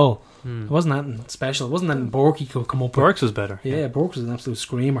range goal. It wasn't anything special. It wasn't anything Borky could come up with. Burks was better. Yeah, Burks was an absolute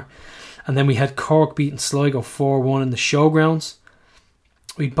screamer. And then we had Cork beating Sligo 4-1 in the showgrounds.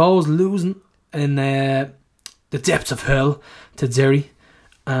 We had Bohs losing in the depths of hell to Derry.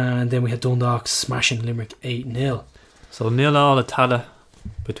 And then we had Dundalk smashing Limerick 8-0. So 0-0 at Tala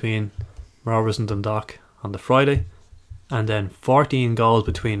between Rovers and Dundalk on the Friday, and then 14 goals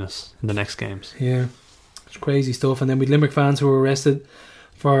between us in the next games. Yeah, it's crazy stuff. And then we had Limerick fans who were arrested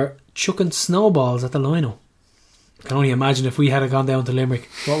for chucking snowballs at the lino. I can only imagine if we had gone down to Limerick,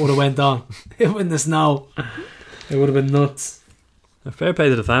 what would have went on in the snow. It would have been nuts. A fair play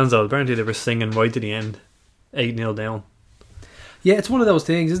to the fans though. Apparently they were singing right to the end, 8-0 down. Yeah, it's one of those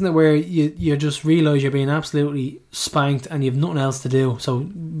things, isn't it, where you just realise you're being absolutely spanked and you've nothing else to do, so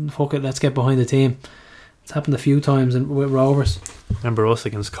fuck it, let's get behind the team. It's happened a few times with Rovers. Remember us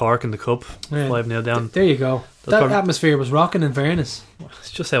against Cork in the Cup, 5-0 down. There you go. That atmosphere was rocking, in fairness. It's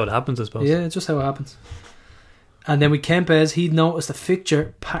just how it happens, I suppose. Yeah, it's just how it happens. And then with Kempes, he'd noticed a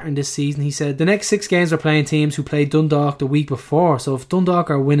fixture pattern this season. He said, "The next 6 games we're playing teams who played Dundalk the week before. So if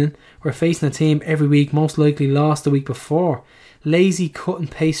Dundalk are winning, we're facing a team every week most likely lost the week before. Lazy cut and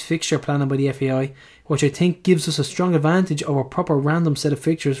paste fixture planning by the FAI, which I think gives us a strong advantage over a proper random set of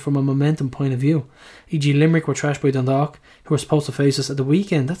fixtures from a momentum point of view. E.g. Limerick were trashed by Dundalk, who were supposed to face us at the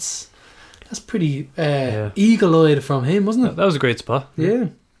weekend." That's pretty eagle-eyed from him, wasn't it? That was a great spot. Yeah.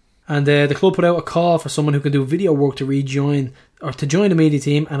 And the club put out a call for someone who can do video work to join the media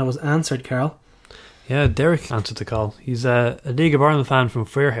team, and it was answered, Carl. Yeah, Derek answered the call. He's a League of Ireland fan from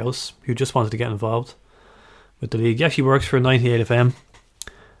Fairhouse who just wanted to get involved with the league. He actually works for 98 FM,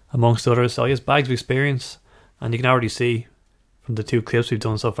 amongst others, so he has bags of experience, and you can already see from the 2 clips we've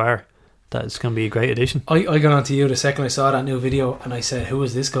done so far that it's going to be a great addition. I got on to you the second I saw that new video, and I said, "Who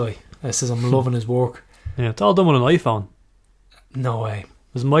is this guy?" I says, "I'm loving his work." Yeah, it's all done with an iPhone. No way.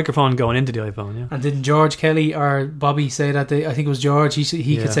 There's a microphone going into the iPhone, yeah. And didn't George Kelly or Bobby say that? I think it was George. He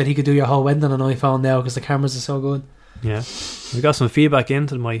said he could do your whole wedding on an iPhone now because the cameras are so good. Yeah. We got some feedback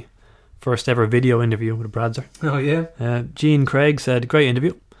into my first ever video interview with Bradzer. Oh, yeah. Gene Craig said, "Great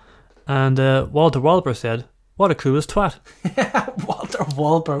interview." And Walter Walper said, "What a clueless twat." Walter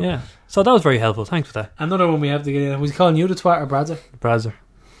Walper. Yeah. So that was very helpful. Thanks for that. Another one we have to get in. Was he calling you the twat or Bradzer? Bradzer.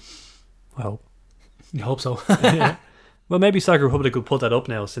 I hope. You hope so. Yeah. Well, maybe Soccer Republic will put that up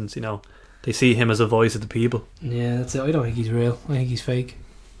now, since they see him as a voice of the people. Yeah, that's it. I don't think he's real. I think he's fake.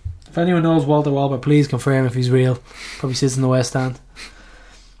 If anyone knows Walter Walper, please confirm if he's real. Probably sits in the West Stand.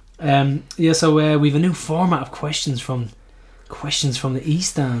 So we've a new format of questions from the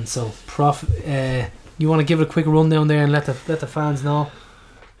East Stand. So, Prof, you want to give it a quick rundown there and let the fans know?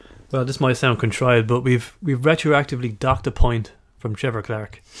 Well, this might sound contrived, but we've retroactively docked a point from Trevor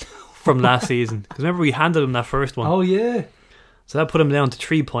Clark from last season, because remember we handed him that first one. Oh yeah. So that put him down to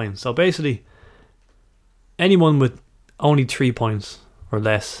 3 points. So basically, anyone with only 3 points or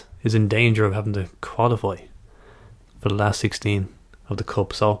less is in danger of having to qualify for the last 16 of the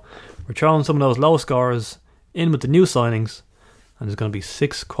Cup. So we're throwing some of those low scorers in with the new signings, and there's going to be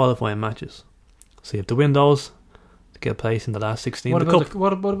 6 qualifying matches. So you have to win those to get a place in the last 16 of the Cup.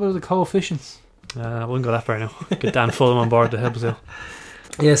 What about the coefficients? I wouldn't go that far now. Get Dan Fulham on board to help us out.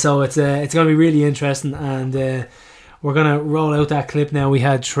 Yeah, so it's going to be really interesting, and we're going to roll out that clip now. We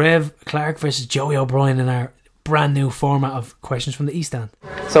had Trev Clark versus Joey O'Brien in our brand new format of Questions from the East Stand.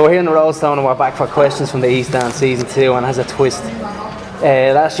 So we're here in the Roadstone and we're back for Questions from the East Stand Season 2, and has a twist.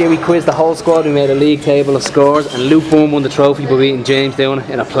 Last year we quizzed the whole squad, we made a league table of scores, and Luke Bourne won the trophy by beating James Down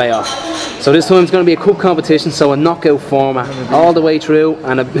in a playoff. So this time it's going to be a cup competition, so a knockout format all the way through,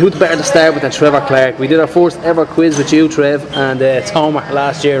 and who's better to start with than Trevor Clark. We did our first ever quiz with you, Trev, and Tomer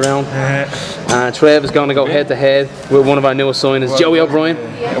last year round. Trev is going to go head to head with one of our newest signings, Joey O'Brien.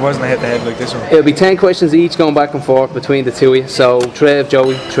 It wasn't a head to head like this one. It'll be 10 questions each going back and forth between the two of you, so Trev,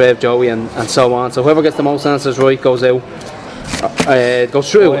 Joey, and so on. So whoever gets the most answers right goes out. Goes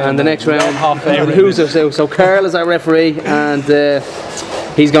through, and the next round who's out. So Carl is our referee, and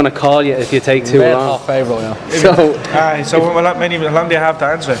he's going to call you if you take too long. So how long do you have to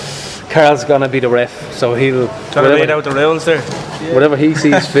answer it? Carl's going to be the ref, so he'll read out the rules there. Whatever he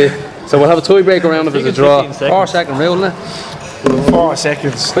sees fit. So we'll have a tiebreaker round if it's a draw. 4 second rule, isn't it? 4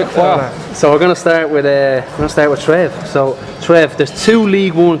 seconds. Quick fire. So we're going to start with Trev. So Trev, there's 2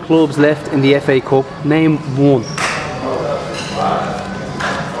 League One clubs left in the FA Cup. Name one.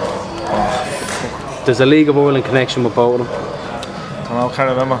 There's a League of Ireland connection with both of them. Can't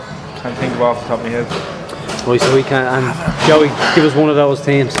remember. Can't think of off the top of my head. Right, so we can. And Joey, give us one of those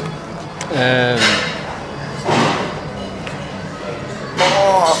teams.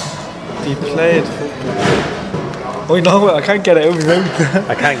 They played. I know it. I can't get it out of my mouth.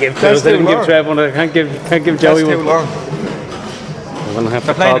 I can't give clues. I didn't give Trev one. I can't give Joey one. That's too long. We're going to have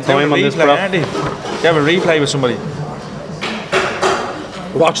to They're call time on this, bro. aren't they? You have a replay with somebody.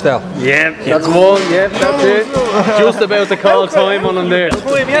 Rochdale. Yeah, that's one. Yeah, that's it. Just about to call time on them there.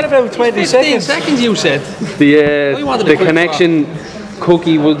 Boy, we had about 20 seconds. seconds you said. The connection.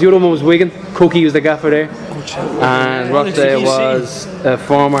 Cookie, well, the other one was Wigan. Cookie was the gaffer there. And Rochdale was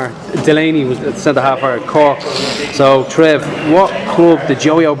former Delaney was the centre half for Cork. So Trev, what club did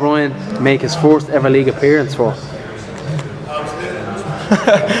Joey O'Brien make his first ever league appearance for?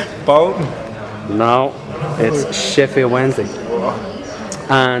 Bolton. No, it's Sheffield Wednesday.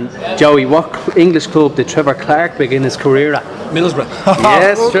 And Joey, what English club did Trevor Clark begin his career at? Middlesbrough.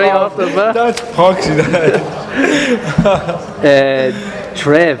 Yes, straight off the bat. That's poxy.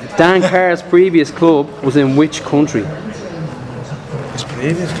 Trev, Dan Carr's previous club was in which country? His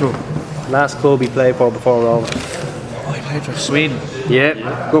previous club. Last club he played for before Rome. Oh, he played for Sweden. Yeah,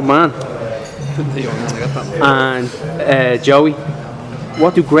 good man. And Joey,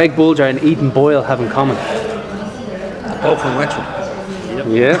 what do Greg Bulger and Ethan Boyle have in common? Both from Wexford.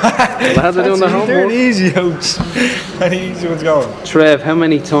 Yeah, lads are doing their They're homework. easy outs. And easy ones going. Trev, how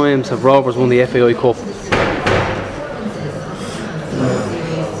many times have Rovers won the FAI Cup?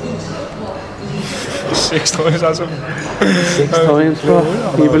 6 times or something. 6 times, bro.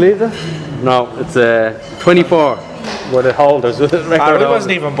 Can you believe that? No, it's 24. Were the holders. I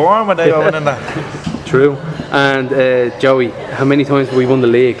wasn't even born when they were winning that. True. And Joey, how many times have we won the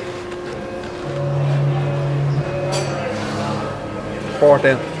league?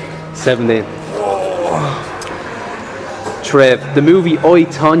 14. 17. Trev, the movie I,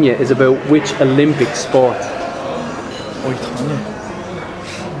 Tonya is about which Olympic sport? Oh, Tanya.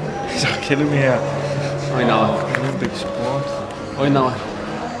 You're killing me here. I know Olympic sport. I know it.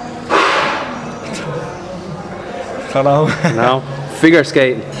 Hello. No. Figure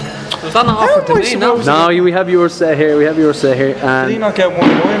skating. Was that not offered to me? No. No, we have yours set here. Did he And not get 1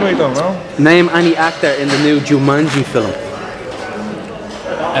 point right though, no? name any actor in the new Jumanji film.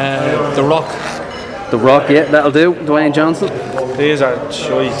 The Rock. The Rock, yeah, that'll do. Dwayne Johnson. These are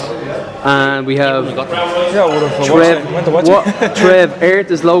choice. And we have Yeah, I would have Trev. went to watch What it. Trev?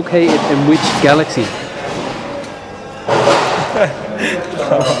 Earth is located in which galaxy?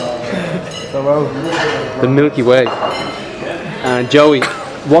 The Milky Way. And Joey,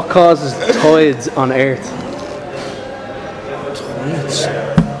 what causes tides on Earth?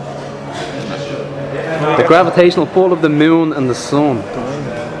 The gravitational pull of the moon and the sun.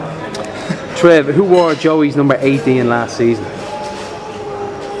 Trev, who wore Joey's number 18 last season?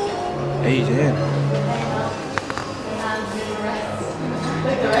 18.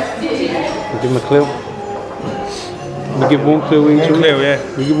 Give him a clue. We give 1 clue each. One clue,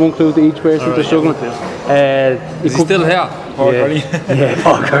 yeah. We give 1 clue to each person if they're struggling. Is he still here? Paul Curry. Yeah,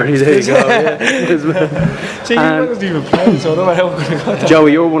 Paul Curry, there you go. Yeah. See, he wasn't even playing, so I don't know how we could have got that.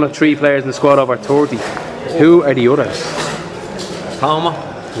 Joey, you're one of 3 players in the squad over 30. Who are the others? Palmer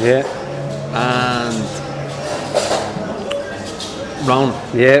Yeah, and Ronan.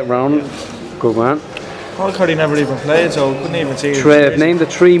 yeah, Ronan. Good man. Paul Curry never even played, so couldn't even see his Trev, face. name the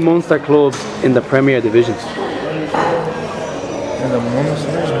 3 Munster clubs in the Premier Division. In the Munster.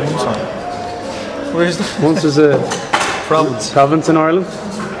 Where's the Munster's a province in Ireland.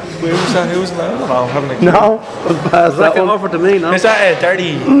 Who's that? Who's that? I don't know. Having a clue. No, pass that one. Offer to me, no? Is that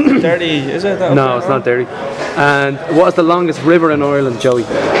dirty? Dirty? Is it that? No, it's not dirty. And what is the longest river in Ireland, Joey?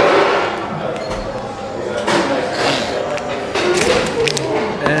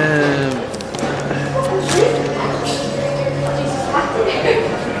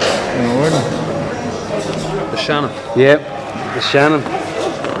 The Shannon. Yep, the Shannon.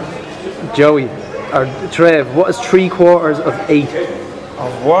 Joey, or Trev, what is 3/4 of 8?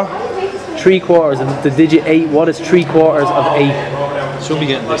 Of what? 3/4 of the digit 8. What is 3/4 of 8? Should be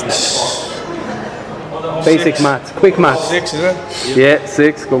getting this. Basic maths, quick maths. 6, is it? Yeah,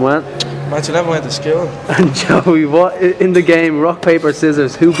 6. Good man. Imagine I went to school. And Joey, what in the game rock paper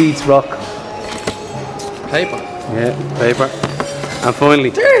scissors? Who beats rock? Paper. Yeah, paper. And finally,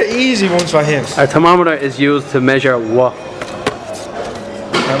 They're easy ones for him. a thermometer is used to measure what?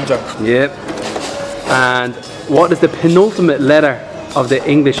 Temperature. Yep. And what is the penultimate letter of the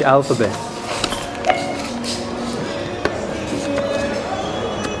English alphabet?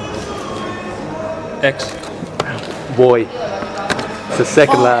 X. Boy. It's the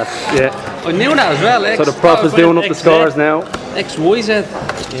second last. Yeah. I knew that as well. X. So the prof is doing up the scores now. X, Y, Z.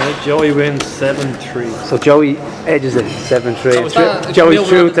 Yeah, Joey wins 7-3. So Joey edges it 7-3. So is that- Joey's it's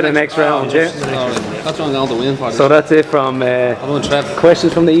through moving to the on next round, yeah. That's what I'm going to win for. So that's it from I'm going to Trev.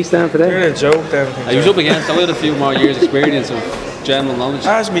 questions from the East End today. You're a joke then. I was up against I had a few more years experience of general knowledge.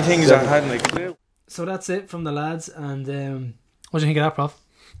 Ask me things I hadn't a clue. So that's it from the lads. And what do you think of that, Prof?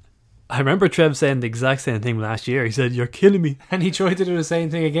 I remember Trev saying the exact same thing last year. He said, "You're killing me." And he tried to do the same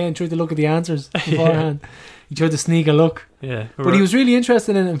thing again. Tried to look at the answers beforehand. He tried to sneak a look. Yeah. But he was really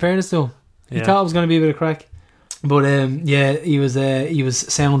interested in it, in fairness to him. He Yeah. thought it was going to be a bit of crack. But yeah, he was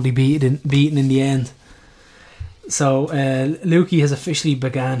soundly beaten in the end. So Lukey has officially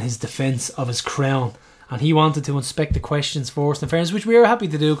began his defence of his crown, and he wanted to inspect the questions first. In fairness, which we are happy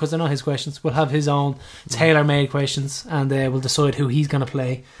to do because they're not his questions. We'll have his own tailor-made questions, and we'll decide who he's going to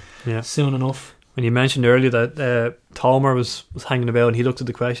play soon enough. When you mentioned earlier that Tomer was hanging about and he looked at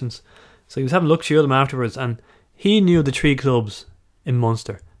the questions, so he was having a look through them afterwards, and he knew the 3 clubs in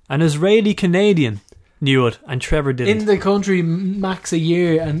Munster. An Israeli Canadian knew it, and Trevor didn't. In the country max a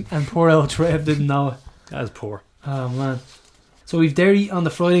year, and poor old Trev didn't know it. That is poor. Oh man. So we've Derry on the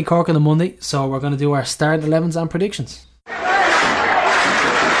Friday, Cork on the Monday, so we're going to do our start 11s and predictions.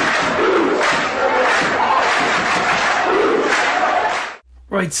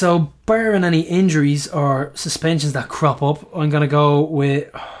 Right, so barring any injuries or suspensions that crop up, I'm going to go with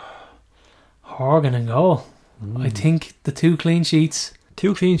Horgan in goal. I think the 2 clean sheets.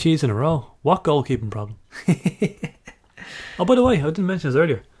 2 clean sheets in a row. What goalkeeping problem? Oh, by the way, I didn't mention this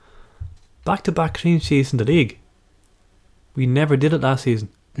earlier. Back-to-back clean sheets in the league. We never did it last season.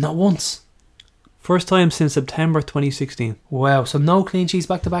 Not once. First time since September 2016 Wow, so no clean sheets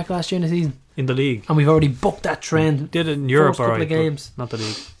back to back last year in the season. in the league. And we've already booked that trend. Did it in Europe, First couple alright, of games. but not the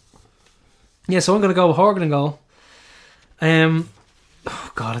league. Yeah, so I'm going to go with Horgan in goal.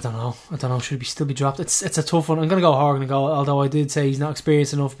 Oh God, I don't know. Should he still be dropped? It's a tough one. I'm going to go Horgan in goal, although I did say he's not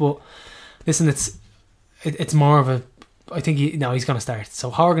experienced enough. But listen, it's more of a. I think he's going to start. So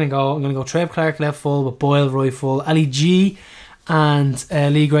Horgan in goal. I'm going to go Trev Clark left full with Boyle right full. Ali G and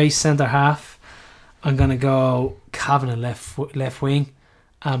Lee Grace centre half. I'm going to go Kavanagh left wing,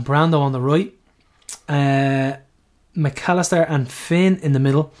 and Brando on the right. McAllister and Finn in the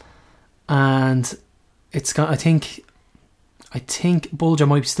middle, and I think Bulger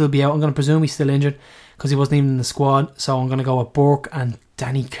might still be out. I'm going to presume he's still injured because he wasn't even in the squad. So I'm going to go with Burke and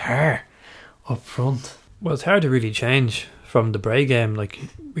Danny Kerr up front. Well, it's hard to really change from the Bray game. Like,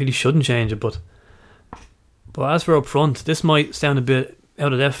 really shouldn't change it, but as for up front, this might sound a bit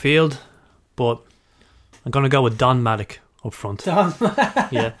out of left field, but I'm going to go with Don Maddock up front.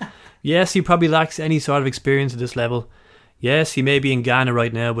 Yeah. Yes, he probably lacks any sort of experience at this level. Yes, he may be in Ghana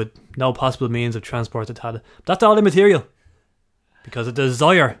right now with no possible means of transport to Tata. But that's all immaterial, because a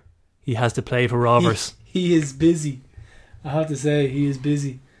desire he has to play for Rovers. He is busy. I have to say, he is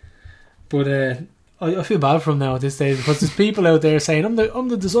busy. But I feel bad for him now at this stage, because there's people out there saying, I'm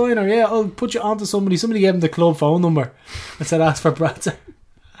the designer, yeah, I'll put you onto somebody. Somebody gave him the club phone number and said ask for Bradzer.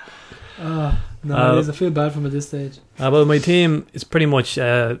 No, it is. I feel bad for him at this stage. Well, my team is pretty much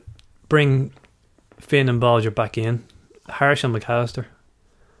bring Finn and Bulger back in, Harsh and McAllister.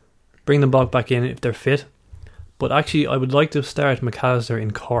 Bring them both back in if they're fit. But actually, I would like to start McAllister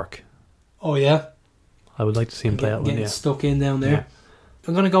in Cork. Oh yeah, I would like to see him play that one. Getting Yeah, stuck in down there. Yeah.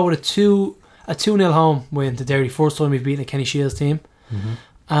 I'm going to go with a 2-0 home win to Derry. First time we've beaten a Kenny Shields team. Mm-hmm.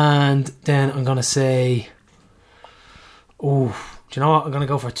 And then I'm going to say, do you know what? I'm going to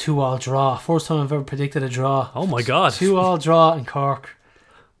go for a 2-2 draw. First time I've ever predicted a draw. Oh my God! 2-2 draw in Cork.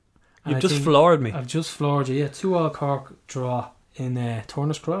 And You've I just think floored me. I've just floored you. Yeah, 2-2 Cork draw in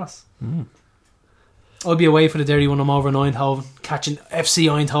Turner's Cross. I'll be away for the Derry when I'm over in Eindhoven, catching FC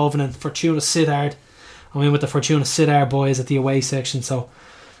Eindhoven and Fortuna Sittard. I'm in with the Fortuna Sittard boys at the away section, so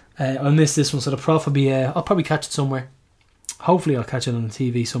I'll miss this one. So the prof will be, I'll probably catch it somewhere. Hopefully I'll catch it on the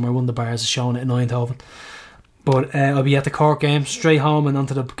TV somewhere. One of the bars is showing it in Eindhoven. But I'll be at the Cork game, straight home and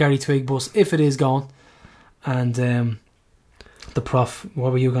onto the Gary Twigg bus, if it is gone. And the prof,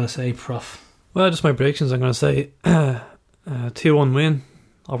 what were you going to say, prof? Well, just my predictions. I'm going to say 2-1 win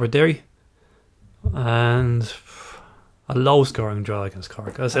over Derry. And a low scoring draw against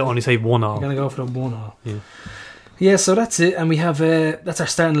Cork. I'll only say 1-0. I'm going to go for the 1-0. Yeah, so that's it. And we have that's our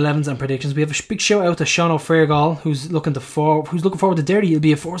starting 11s and predictions. We have a big shout out to Sean O'Fairgall, who's looking forward to Derry. It'll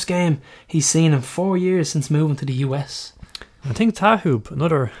be a first game he's seen in 4 years since moving to the US. I think Tahoop,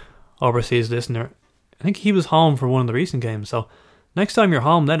 another overseas listener, I think he was home for one of the recent games. So next time you're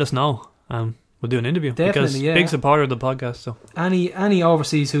home, let us know. We'll do an interview. Definitely, because big supporter of the podcast. So any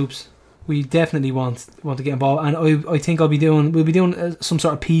overseas hoops, we definitely want to get involved. And I think we'll be doing some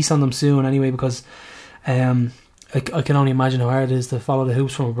sort of piece on them soon anyway, because I can only imagine how hard it is to follow the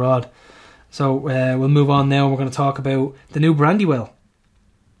hoops from abroad. So we'll move on now. We're going to talk about the new Brandywell.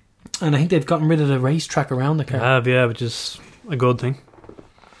 And I think they've gotten rid of the racetrack around the car. Yeah, which is a good thing.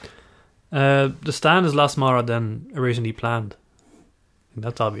 The stand is lots more than originally planned. I think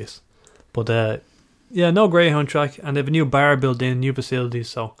that's obvious. But no Greyhound track, and they have a new bar built in, new facilities,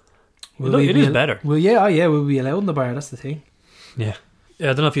 so it is better. Well, we'll be allowed in the bar, that's the thing. Yeah, I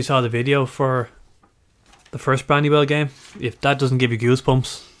don't know if you saw the video for the first Brandywell game. If that doesn't give you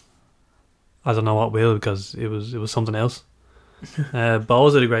goosebumps, I don't know what will, because it was something else.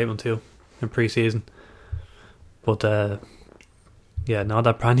 Bowes did a great one too in pre-season. But that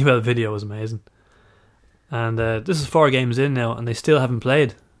Brandywell video was amazing. And this is 4 games in now, and they still haven't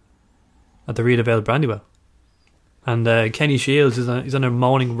played at the Rita Vale Brandywell. And Kenny Shields is on a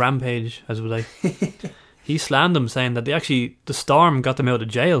moaning rampage, as we say. He slammed them, saying that the storm got them out of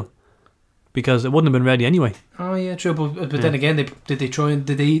jail because it wouldn't have been ready anyway. Oh yeah, true. But then again, did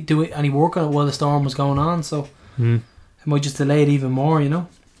they do any work on it while the storm was going on? So it might just delay it even more, you know.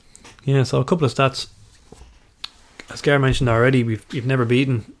 Yeah. So a couple of stats. As Gary mentioned already, we've never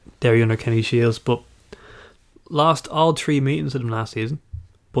beaten Derry under Kenny Shields, but lost all 3 meetings with them last season,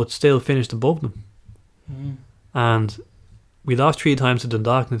 but still finished above them. And we lost 3 times to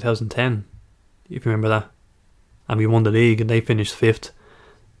Dundalk in 2010, if you remember that. And we won the league, and they finished 5th.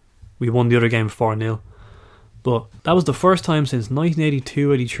 We won the other game 4-0. But that was the first time since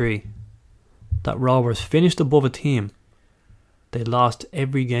 1982-83 that Rovers finished above a team they lost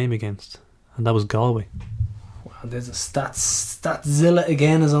every game against, and that was Galway. Wow, there's a Statzilla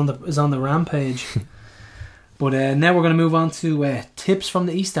again is on the rampage. But now we're going to move on to tips from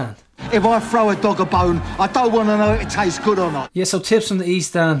the East Stand. If I throw a dog a bone, I don't want to know if it tastes good or not. Yeah, so tips from the East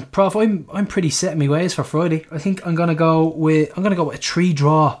Stand. Prof, I'm pretty set in my ways for Friday. I think I'm gonna go with a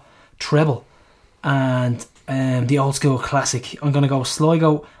 3-draw treble and the old school classic. I'm gonna go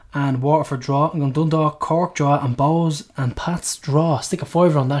Sligo and Waterford draw. I'm going Dundalk, Cork draw, and Bowes and Pats draw. Stick a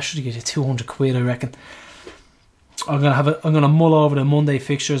 £5 on that, should get you £200, I reckon. I'm gonna mull over the Monday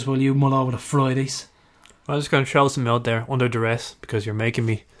fixtures while you mull over the Fridays. I'm just going to throw some out there under duress because you're making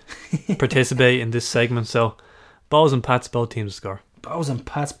me participate in this segment. So, Bowes and Pats, both teams to score. Bowes and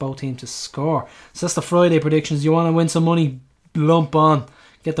Pats, both teams to score. So that's the Friday predictions. You want to win some money? Lump on.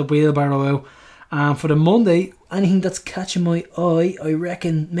 Get the wheelbarrow out. For the Monday, anything that's catching my eye, I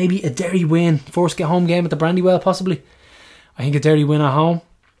reckon maybe a Derry win. First home game at the Brandywell, possibly. I think a Derry win at home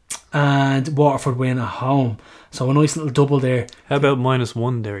and Waterford win at home. So a nice little double there. How about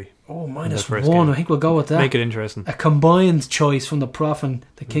 -1 Derry? Oh, -1. I think we'll go with that. Make it interesting. A combined choice from the Prof and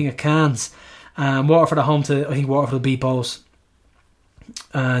the King of Cans. Waterford at home I think Waterford will beat Bowes.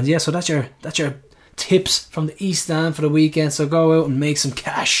 And yeah, so that's your tips from the East Stand for the weekend. So go out and make some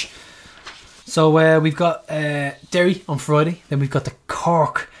cash. So we've got Derry on Friday. Then we've got the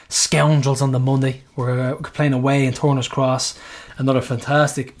Cork Scoundrels on the Monday. We're playing away in Turner's Cross. Another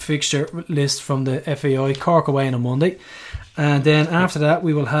fantastic fixture list from the FAI. Cork away on a Monday. And then after that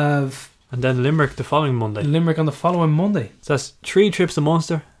we will have... And then Limerick the following Monday. Limerick on the following Monday. So that's 3 trips to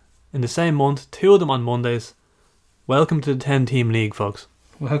Munster in the same month. 2 of them on Mondays. Welcome to the 10-team league, folks.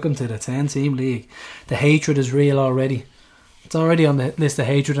 Welcome to the 10-team league. The hatred is real already. It's already on the list of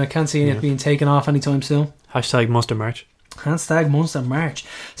hatred, and I can't see it being taken off anytime soon. Hashtag Munster March. Hashtag Munster March.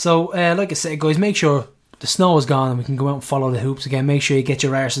 So, like I said, guys, make sure the snow is gone and we can go out and follow the hoops again. Make sure you get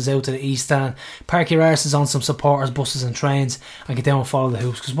your arses out to the East Stand. Park your arses on some supporters, buses and trains and get down and follow the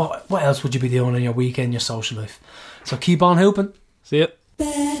hoops. Because what else would you be doing in your weekend, your social life? So keep on hooping. See ya.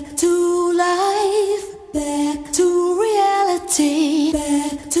 Back to Back to reality.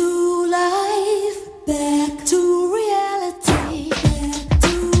 Back to